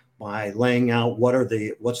it, by laying out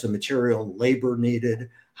what's the material and labor needed,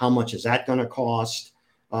 how much is that going to cost?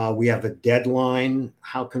 We have a deadline.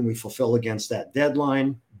 How can we fulfill against that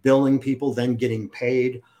deadline? Billing people, then getting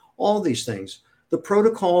paid, all these things. The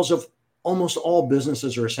protocols of almost all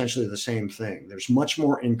businesses are essentially the same thing. There's much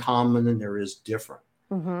more in common than there is different.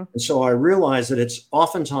 And so I realized that it's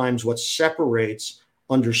oftentimes what separates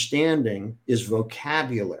understanding is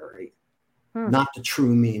vocabulary, not the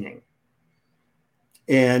true meaning.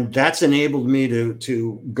 And that's enabled me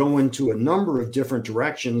to go into a number of different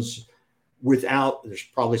directions without, there's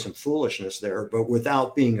probably some foolishness there, but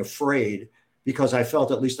without being afraid, because I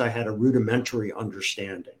felt at least I had a rudimentary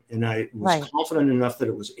understanding. And I was confident enough that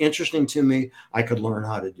it was interesting to me, I could learn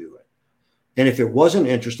how to do it. And if it wasn't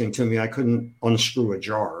interesting to me, I couldn't unscrew a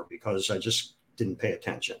jar because I just didn't pay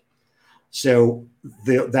attention. So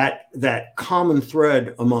that common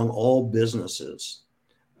thread among all businesses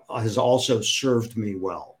has also served me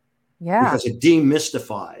well. Because it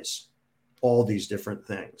demystifies all these different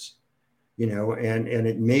things, and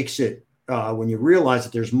it makes it, when you realize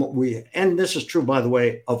that there's and this is true, by the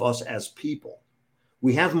way, of us as people,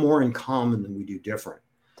 we have more in common than we do different.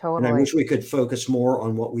 Totally. And I wish we could focus more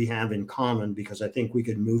on what we have in common, because I think we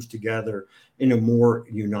could move together in a more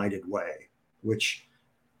united way, which,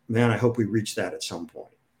 man, I hope we reach that at some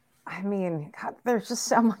point. I mean, God, there's just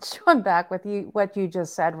so much to unpack with you, what you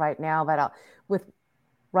just said right now, but with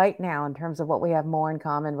right now, in terms of what we have more in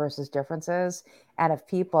common versus differences, and if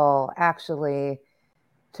people actually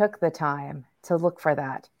took the time to look for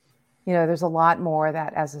that, there's a lot more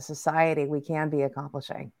that as a society we can be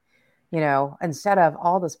accomplishing, instead of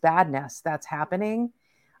all this badness that's happening.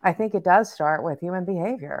 I think it does start with human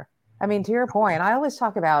behavior. I mean, to your point, I always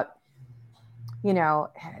talk about, you know,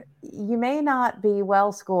 you may not be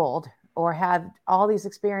well schooled or have all these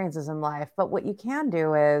experiences in life, but what you can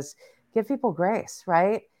do is give people grace,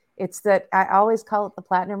 right? It's that I always call it the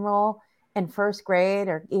platinum rule in first grade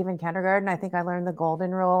or even kindergarten. I think I learned the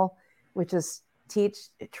golden rule, which is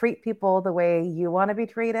treat people the way you want to be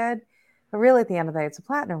treated. But really, at the end of the day, it's a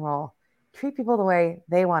platinum rule. Treat people the way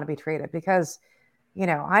they want to be treated because,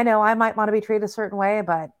 I know I might want to be treated a certain way,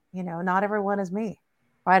 but, not everyone is me,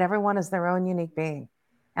 right? Everyone is their own unique being.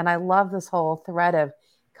 And I love this whole thread of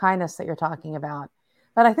kindness that you're talking about.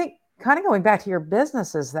 But I think kind of going back to your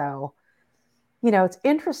businesses, though, it's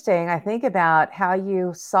interesting. I think about how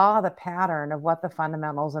you saw the pattern of what the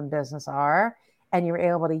fundamentals in business are, and you were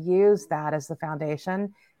able to use that as the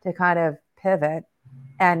foundation to kind of pivot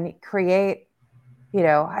and create,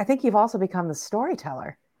 I think you've also become the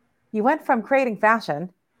storyteller. You went from creating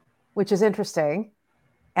fashion, which is interesting.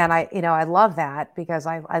 And I love that because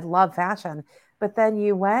I love fashion. But then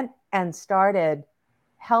you went and started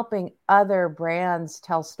helping other brands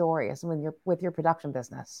tell stories when you're with your production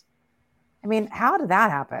business. I mean, how did that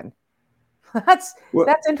happen? That's Well,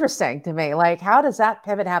 that's interesting to me. Like, how does that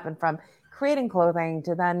pivot happen from creating clothing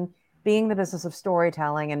to then being the business of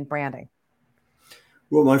storytelling and branding?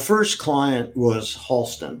 well, my first client was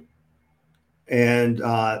Halston, and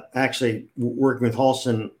actually working with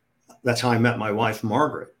Halston, that's how I met my wife,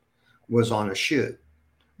 Margaret, was on a shoot.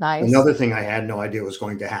 Nice. Another thing I had no idea was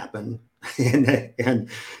going to happen, and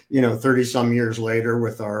 30 some years later,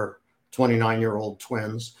 with our 29-year-old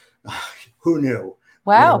twins, who knew? You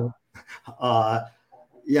Wow. know,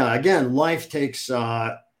 yeah. Again, life takes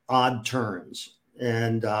odd turns,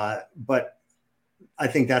 and but I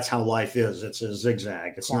think that's how life is. It's a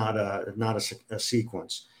zigzag. It's Yeah. not a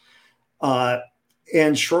sequence. Uh,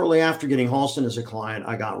 and shortly after getting Halston as a client,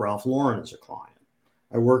 I got Ralph Lauren as a client.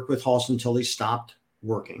 I worked with Halston until he stopped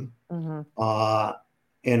working, Mm-hmm. uh,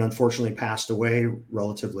 and unfortunately passed away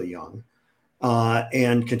relatively young.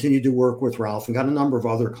 And continued to work with Ralph and got a number of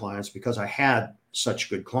other clients because I had such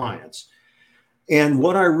good clients. And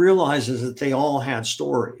what I realized is that they all had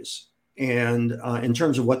stories and in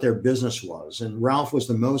terms of what their business was. And Ralph was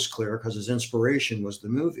the most clear because his inspiration was the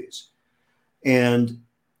movies. And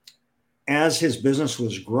as his business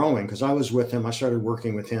was growing, because I was with him, I started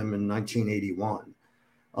working with him in 1981.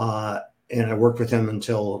 And I worked with him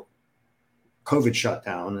until COVID shut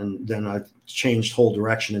down. And then I changed whole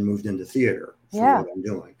direction and moved into theater for Yeah. what I'm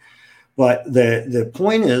doing. But the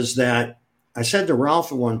point is that I said to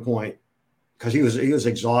Ralph at one point, because he was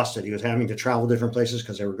exhausted. He was having to travel different places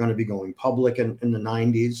because they were going to be going public in the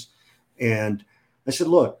 90s. And I said,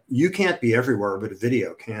 look, you can't be everywhere, but a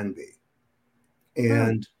video can be.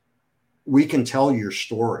 And we can tell your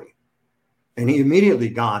story. And he immediately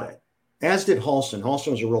got it, as did Halston.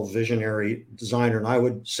 Halston was a real visionary designer. And I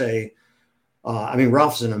would say,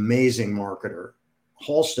 Ralph's an amazing marketer.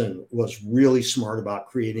 Halston was really smart about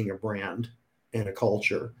creating a brand and a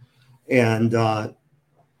culture. And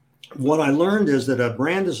what I learned is that a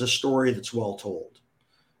brand is a story that's well told.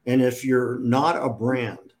 And if you're not a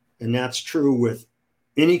brand, and that's true with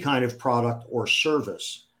any kind of product or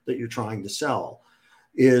service that you're trying to sell,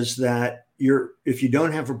 is that if you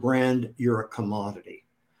don't have a brand, you're a commodity.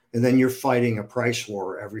 And then you're fighting a price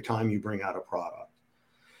war every time you bring out a product.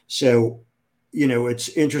 So, it's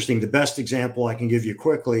interesting. The best example I can give you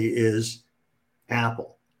quickly is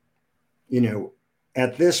Apple.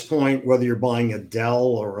 At this point, whether you're buying a Dell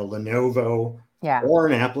or a Lenovo Yeah. or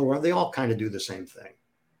an Apple, they all kind of do the same thing.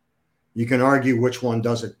 You can argue which one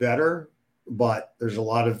does it better, but there's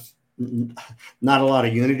not a lot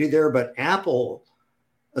of unity there. But Apple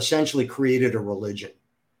essentially created a religion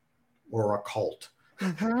or a cult,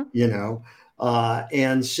 Mm-hmm.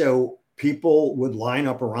 And so people would line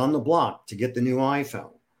up around the block to get the new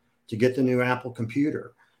iPhone, to get the new Apple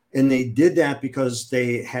computer. And they did that because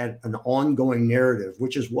they had an ongoing narrative,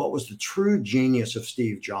 which is what was the true genius of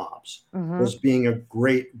Steve Jobs, Mm-hmm. was being a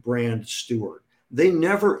great brand steward. They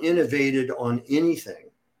never innovated on anything.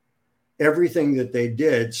 Everything that they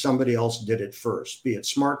did, somebody else did it first, be it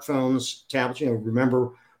smartphones, tablets.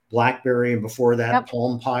 Remember BlackBerry and before that, Yep.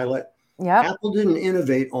 Palm Pilot. Yep. Apple didn't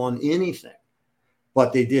innovate on anything,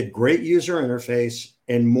 but they did great user interface,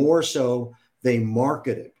 and more so, they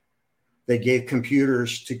marketed. They gave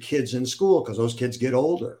computers to kids in school because those kids get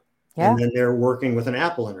older. Yeah. And then they're working with an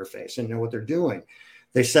Apple interface and know what they're doing.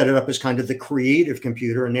 They set it up as kind of the creative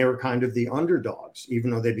computer, and they were kind of the underdogs,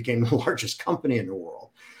 even though they became the largest company in the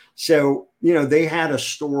world. So, they had a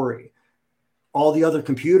story. All the other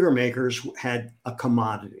computer makers had a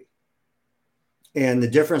commodity. And the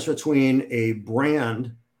difference between a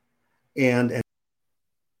brand and an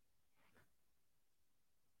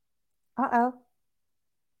Uh-oh.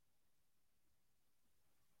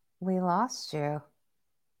 We lost you.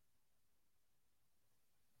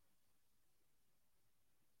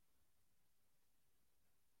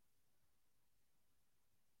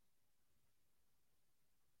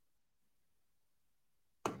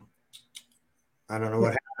 I don't know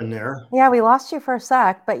what happened there. Yeah, we lost you for a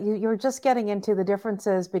sec, but you were just getting into the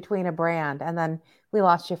differences between a brand, and then we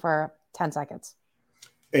lost you for 10 seconds.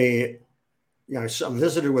 I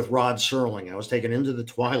visited with Rod Serling. I was taken into the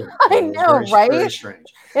Twilight. I It was know, right? very strange.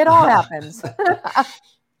 It all happens.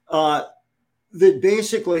 That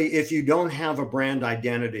basically, if you don't have a brand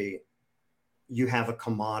identity, you have a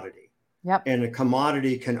commodity. Yep. And a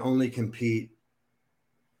commodity can only compete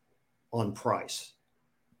on price,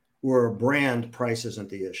 where a brand, price isn't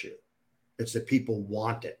the issue. It's that people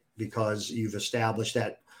want it because you've established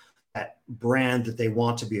that brand that they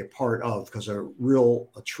want to be a part of, because a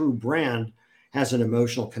true brand has an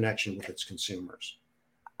emotional connection with its consumers.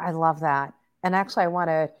 I love that. And actually, I want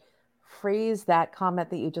to freeze that comment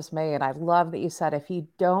that you just made. I love that you said if you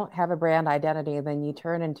don't have a brand identity, then you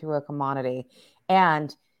turn into a commodity.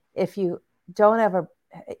 And if you don't have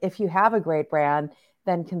if you have a great brand,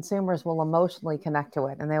 then consumers will emotionally connect to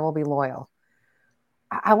it and they will be loyal.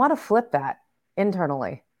 I want to flip that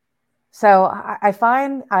internally. So I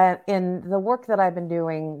find in the work that I've been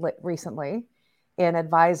doing recently in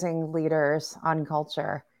advising leaders on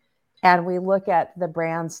culture, and we look at the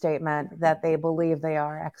brand statement that they believe they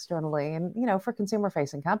are externally, and for consumer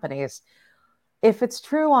facing companies, if it's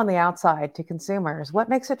true on the outside to consumers, what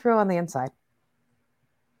makes it true on the inside?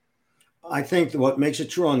 I think what makes it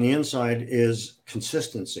true on the inside is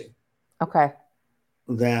consistency. Okay.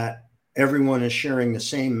 That everyone is sharing the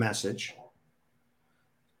same message,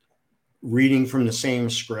 reading from the same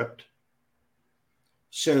script,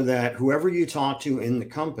 so that whoever you talk to in the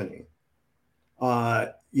company,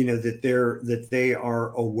 that they are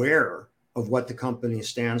aware of what the company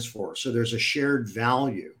stands for. So there's a shared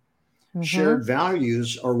value. Mm-hmm. Shared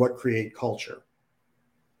values are what create culture.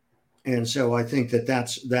 And so I think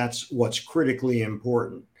that's what's critically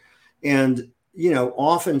important. And,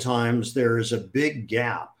 oftentimes there is a big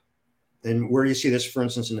gap. And where you see this, for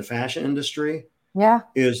instance, in the fashion industry,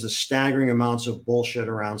 is the staggering amounts of bullshit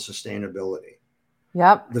around sustainability.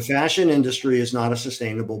 Yep. The fashion industry is not a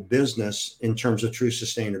sustainable business in terms of true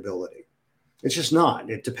sustainability. It's just not.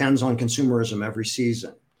 It depends on consumerism every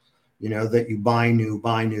season, that you buy new,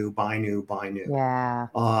 buy new, buy new, buy new. Yeah.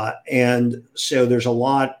 And so there's a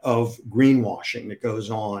lot of greenwashing that goes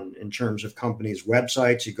on in terms of companies'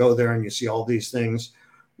 websites. You go there and you see all these things,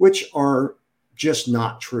 which are just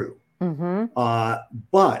not true. Mm-hmm.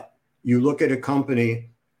 But you look at a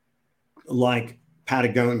company like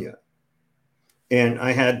Patagonia, and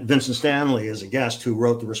I had Vincent Stanley as a guest, who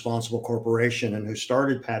wrote The Responsible Corporation and who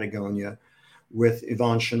started Patagonia with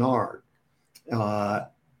Yvon Chouinard.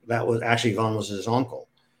 That was actually, Yvon was his uncle.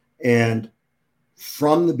 And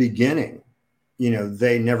from the beginning,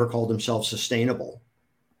 they never called themselves sustainable.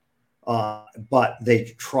 But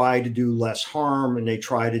they try to do less harm, and they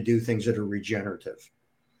try to do things that are regenerative.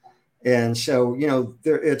 And so,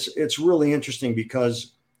 it's really interesting,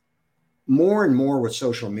 because more and more with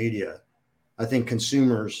social media, I think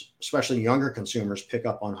consumers, especially younger consumers, pick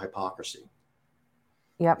up on hypocrisy.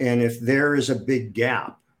 Yep. And if there is a big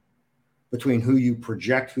gap between who you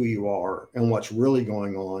project who you are and what's really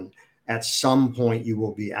going on, at some point you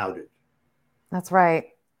will be outed. That's right.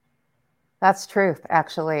 That's truth,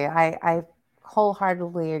 actually. I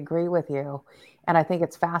wholeheartedly agree with you. And I think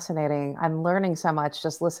it's fascinating. I'm learning so much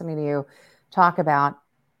just listening to you talk about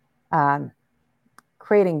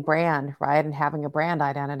creating brand, right? And having a brand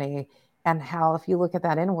identity, and how if you look at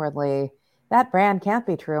that inwardly, that brand can't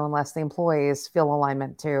be true unless the employees feel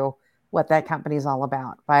alignment to what that company's all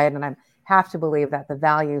about, right? And I have to believe that the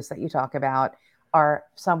values that you talk about are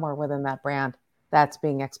somewhere within that brand that's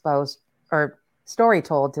being exposed or story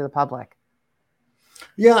told to the public.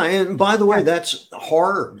 Yeah. And by the way, that's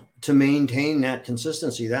hard to maintain that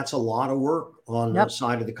consistency. That's a lot of work on the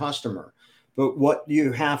side of the customer. But what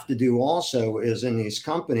you have to do also is, in these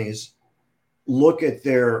companies, look at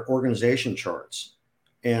their organization charts.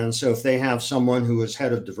 And so if they have someone who is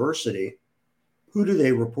head of diversity, who do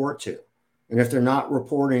they report to? And if they're not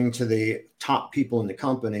reporting to the top people in the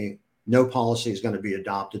company, no policy is going to be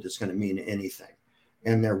adopted that's going to mean anything.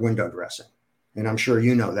 And they're window dressing. And I'm sure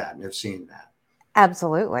you know that and have seen that.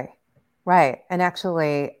 Absolutely. Right. And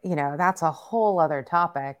actually, that's a whole other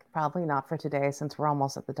topic, probably not for today since we're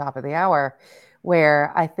almost at the top of the hour,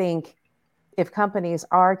 where I think if companies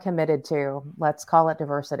are committed to, let's call it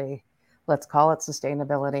diversity, let's call it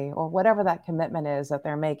sustainability, or whatever that commitment is that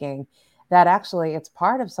they're making, that actually it's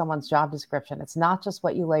part of someone's job description. It's not just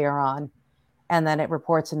what you layer on and then it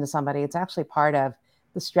reports into somebody. It's actually part of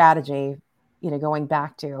the strategy, going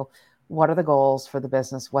back to what are the goals for the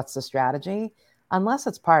business? What's the strategy? Unless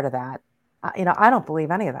it's part of that, I don't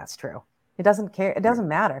believe any of that's true. It doesn't care. It doesn't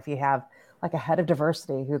matter if you have like a head of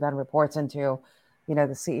diversity who then reports into, the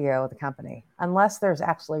CEO of the company, unless there's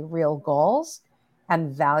actually real goals and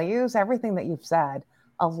values, everything that you've said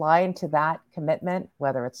aligned to that commitment,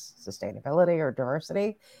 whether it's sustainability or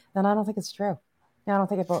diversity, then I don't think it's true. I don't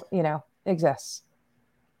think it, exists.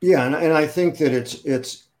 Yeah, and I think that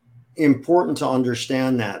it's important to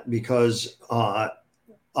understand that because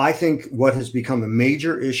I think what has become a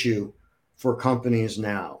major issue for companies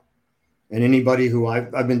now, and anybody who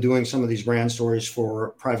I've been doing some of these brand stories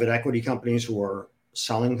for private equity companies who are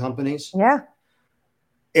selling companies. Yeah.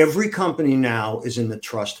 Every company now is in the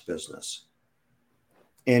trust business.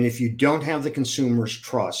 And if you don't have the consumer's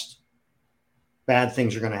trust, bad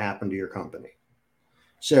things are going to happen to your company.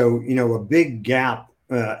 So, a big gap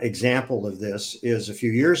example of this is a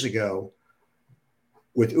few years ago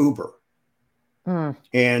with Uber. And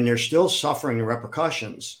they're still suffering the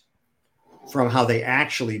repercussions from how they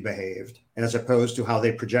actually behaved as opposed to how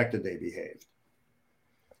they projected they behaved.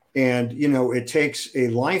 And, it takes a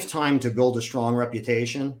lifetime to build a strong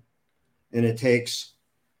reputation, and it takes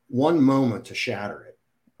one moment to shatter it.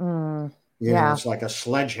 It's like a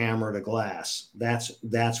sledgehammer to glass.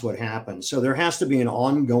 That's what happens. So there has to be an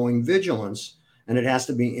ongoing vigilance, and it has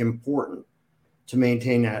to be important to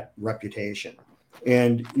maintain that reputation.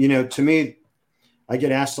 And, to me, I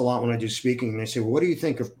get asked a lot when I do speaking, and they say, well, what do you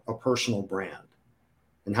think of a personal brand?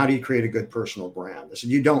 And how do you create a good personal brand? I said,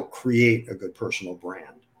 you don't create a good personal brand.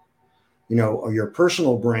 Your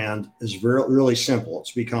personal brand is really simple.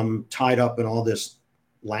 It's become tied up in all this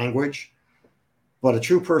language, but a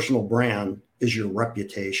true personal brand is your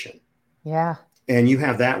reputation. Yeah. And you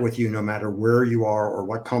have that with you no matter where you are or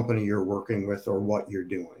what company you're working with or what you're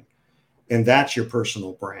doing. And that's your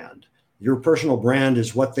personal brand. Your personal brand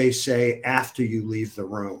is what they say after you leave the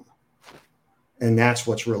room. And that's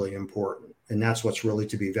what's really important. And that's what's really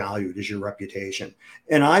to be valued is your reputation.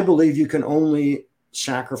 And I believe you can only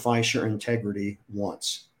sacrifice your integrity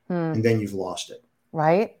once, and then you've lost it.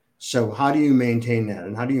 Right. So how do you maintain that?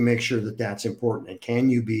 And how do you make sure that that's important? And can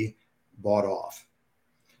you be bought off?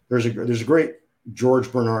 There's a great George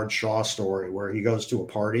Bernard Shaw story where he goes to a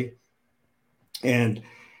party and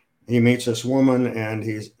he meets this woman and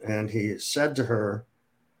he said to her,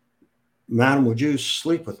 "Madam, would you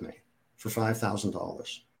sleep with me for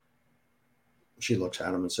 $5,000? She looks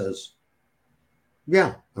at him and says,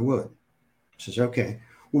 "Yeah, I would." She says, "Okay.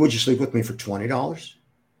 Well, would you sleep with me for $20?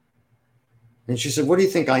 And she said, "What do you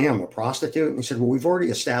think I am, a prostitute?" And he said, "Well, we've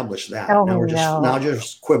already established that. Oh, now we're no.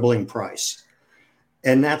 just quibbling price."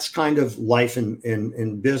 And that's kind of life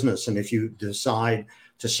in business. And if you decide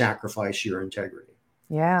to sacrifice your integrity.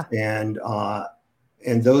 Yeah.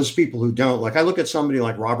 And those people who don't, like I look at somebody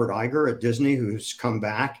like Robert Iger at Disney, who's come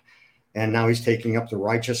back and now he's taking up the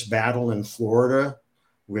righteous battle in Florida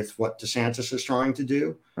with what DeSantis is trying to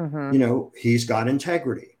do. He's got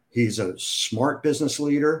integrity. He's a smart business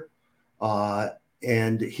leader.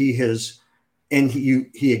 And he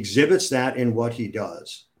exhibits that in what he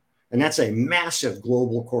does. And that's a massive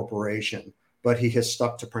global corporation, but he has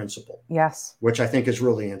stuck to principle. Yes. Which I think is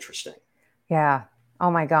really interesting. Yeah. Oh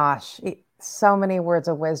my gosh. So many words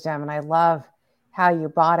of wisdom. And I love how you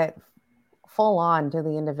brought it full on to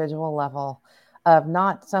the individual level of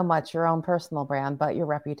not so much your own personal brand, but your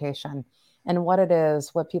reputation and what it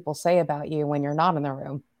is, what people say about you when you're not in the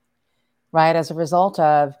room, right? As a result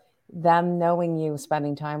of them knowing you,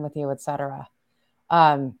 spending time with you, etc.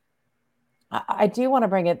 I do want to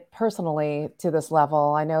bring it personally to this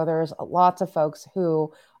level. I know there's lots of folks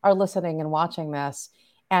who are listening and watching this.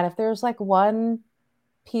 And if there's like one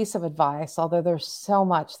piece of advice, although there's so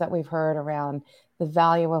much that we've heard around the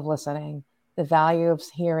value of listening, the value of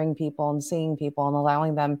hearing people and seeing people and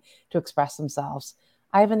allowing them to express themselves.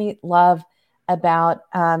 I have a neat love about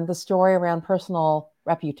the story around personal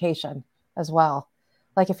reputation as well.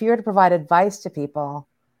 Like if you were to provide advice to people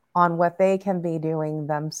on what they can be doing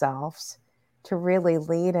themselves to really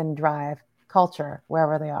lead and drive culture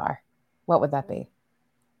wherever they are, what would that be?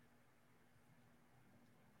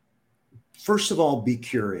 First of all, be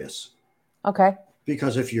curious. Okay.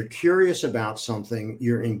 Because if you're curious about something,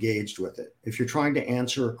 you're engaged with it. If you're trying to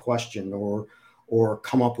answer a question or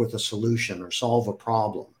come up with a solution or solve a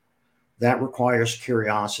problem, that requires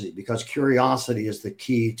curiosity, because curiosity is the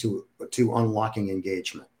key to unlocking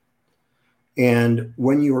engagement. And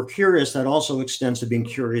when you are curious, that also extends to being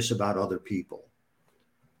curious about other people.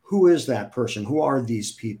 Who is that person? Who are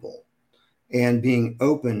these people? And being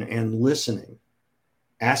open and listening,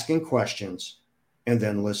 asking questions, and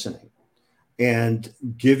then listening, and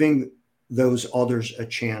giving those others a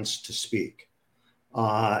chance to speak.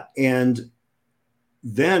 And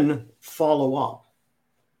then follow up,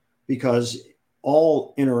 because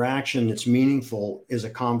all interaction that's meaningful is a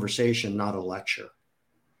conversation, not a lecture.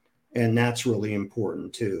 And that's really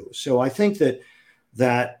important too. So I think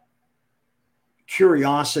that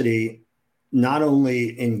curiosity not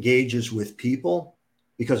only engages with people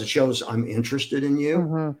because it shows I'm interested in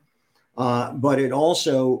you, but it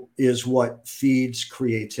also is what feeds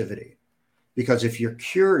creativity. Because if you're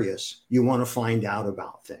curious, you want to find out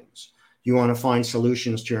about things. You want to find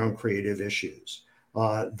solutions to your own creative issues.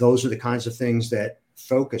 Those are the kinds of things that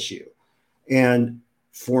focus you. And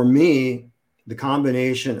for me, the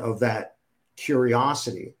combination of that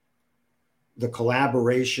curiosity, the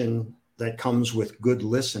collaboration that comes with good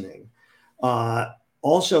listening,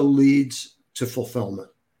 also leads to fulfillment.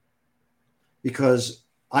 Because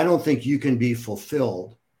I don't think you can be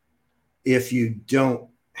fulfilled if you don't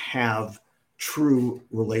have true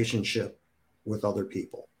relationship with other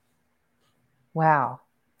people. Wow.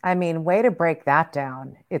 I mean, way to break that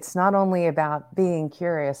down. It's not only about being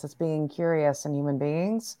curious, it's being curious in human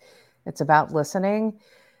beings. It's about listening.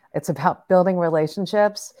 It's about building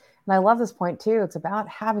relationships. And I love this point too. It's about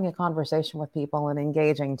having a conversation with people and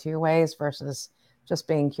engaging two ways versus just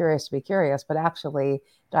being curious to be curious, but actually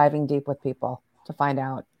diving deep with people to find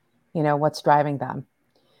out, what's driving them.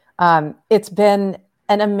 It's been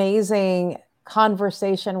an amazing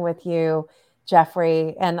conversation with you,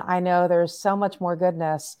 Jeffrey. And I know there's so much more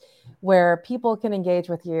goodness where people can engage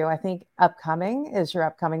with you. I think upcoming is your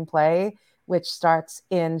upcoming play, which starts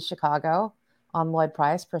in Chicago on Lloyd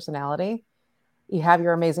Price, Personality. You have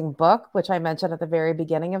your amazing book, which I mentioned at the very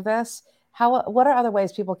beginning of this. What are other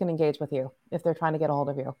ways people can engage with you if they're trying to get a hold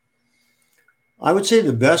of you? I would say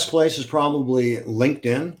the best place is probably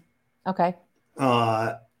LinkedIn. Okay.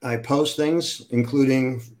 I post things,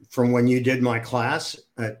 including from when you did my class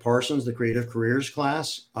at Parsons, the Creative Careers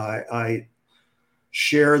class. I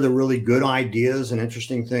share the really good ideas and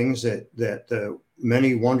interesting things that the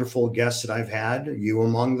many wonderful guests that I've had, you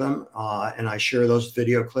among them, and I share those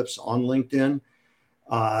video clips on LinkedIn.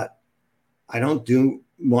 I don't do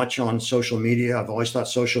much on social media. I've always thought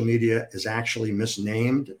social media is actually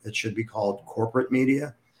misnamed. It should be called corporate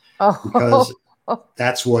media, because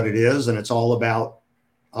that's what it is. And it's all about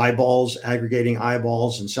eyeballs, aggregating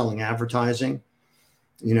eyeballs and selling advertising.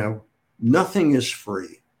 Nothing is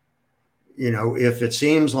free. If it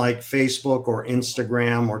seems like Facebook or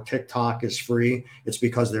Instagram or TikTok is free, it's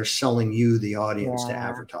because they're selling you, the audience, to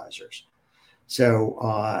advertisers. So,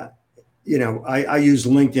 I use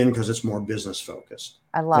LinkedIn because it's more business focused.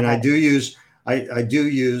 I love it. I do use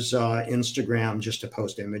Instagram just to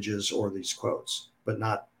post images or these quotes, but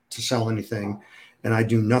not to sell anything. And I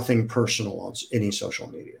do nothing personal on any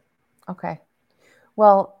social media. Okay.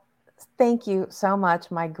 Well, thank you so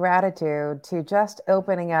much. My gratitude to just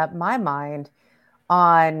opening up my mind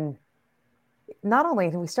on not only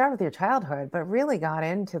we start with your childhood, but really got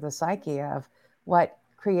into the psyche of what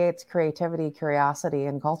creates creativity, curiosity,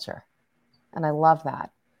 and culture. And I love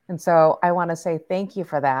that. And so I want to say thank you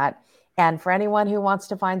for that. And for anyone who wants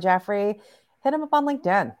to find Jeffrey, hit him up on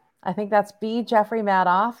LinkedIn. I think that's B. Jeffrey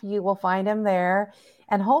Madoff. You will find him there.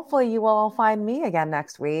 And hopefully you will all find me again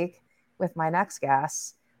next week with my next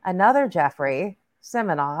guest, another Jeffrey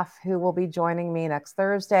Siminoff, who will be joining me next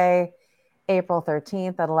Thursday, April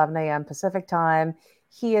 13th at 11 a.m. Pacific time.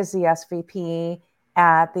 He is the SVP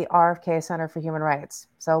at the RFK Center for Human Rights.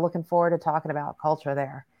 So looking forward to talking about culture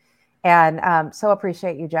there. And so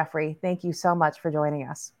appreciate you, Jeffrey. Thank you so much for joining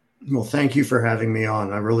us. Well, thank you for having me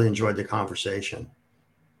on. I really enjoyed the conversation.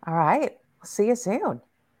 All right. See you soon.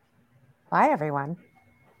 Bye, everyone.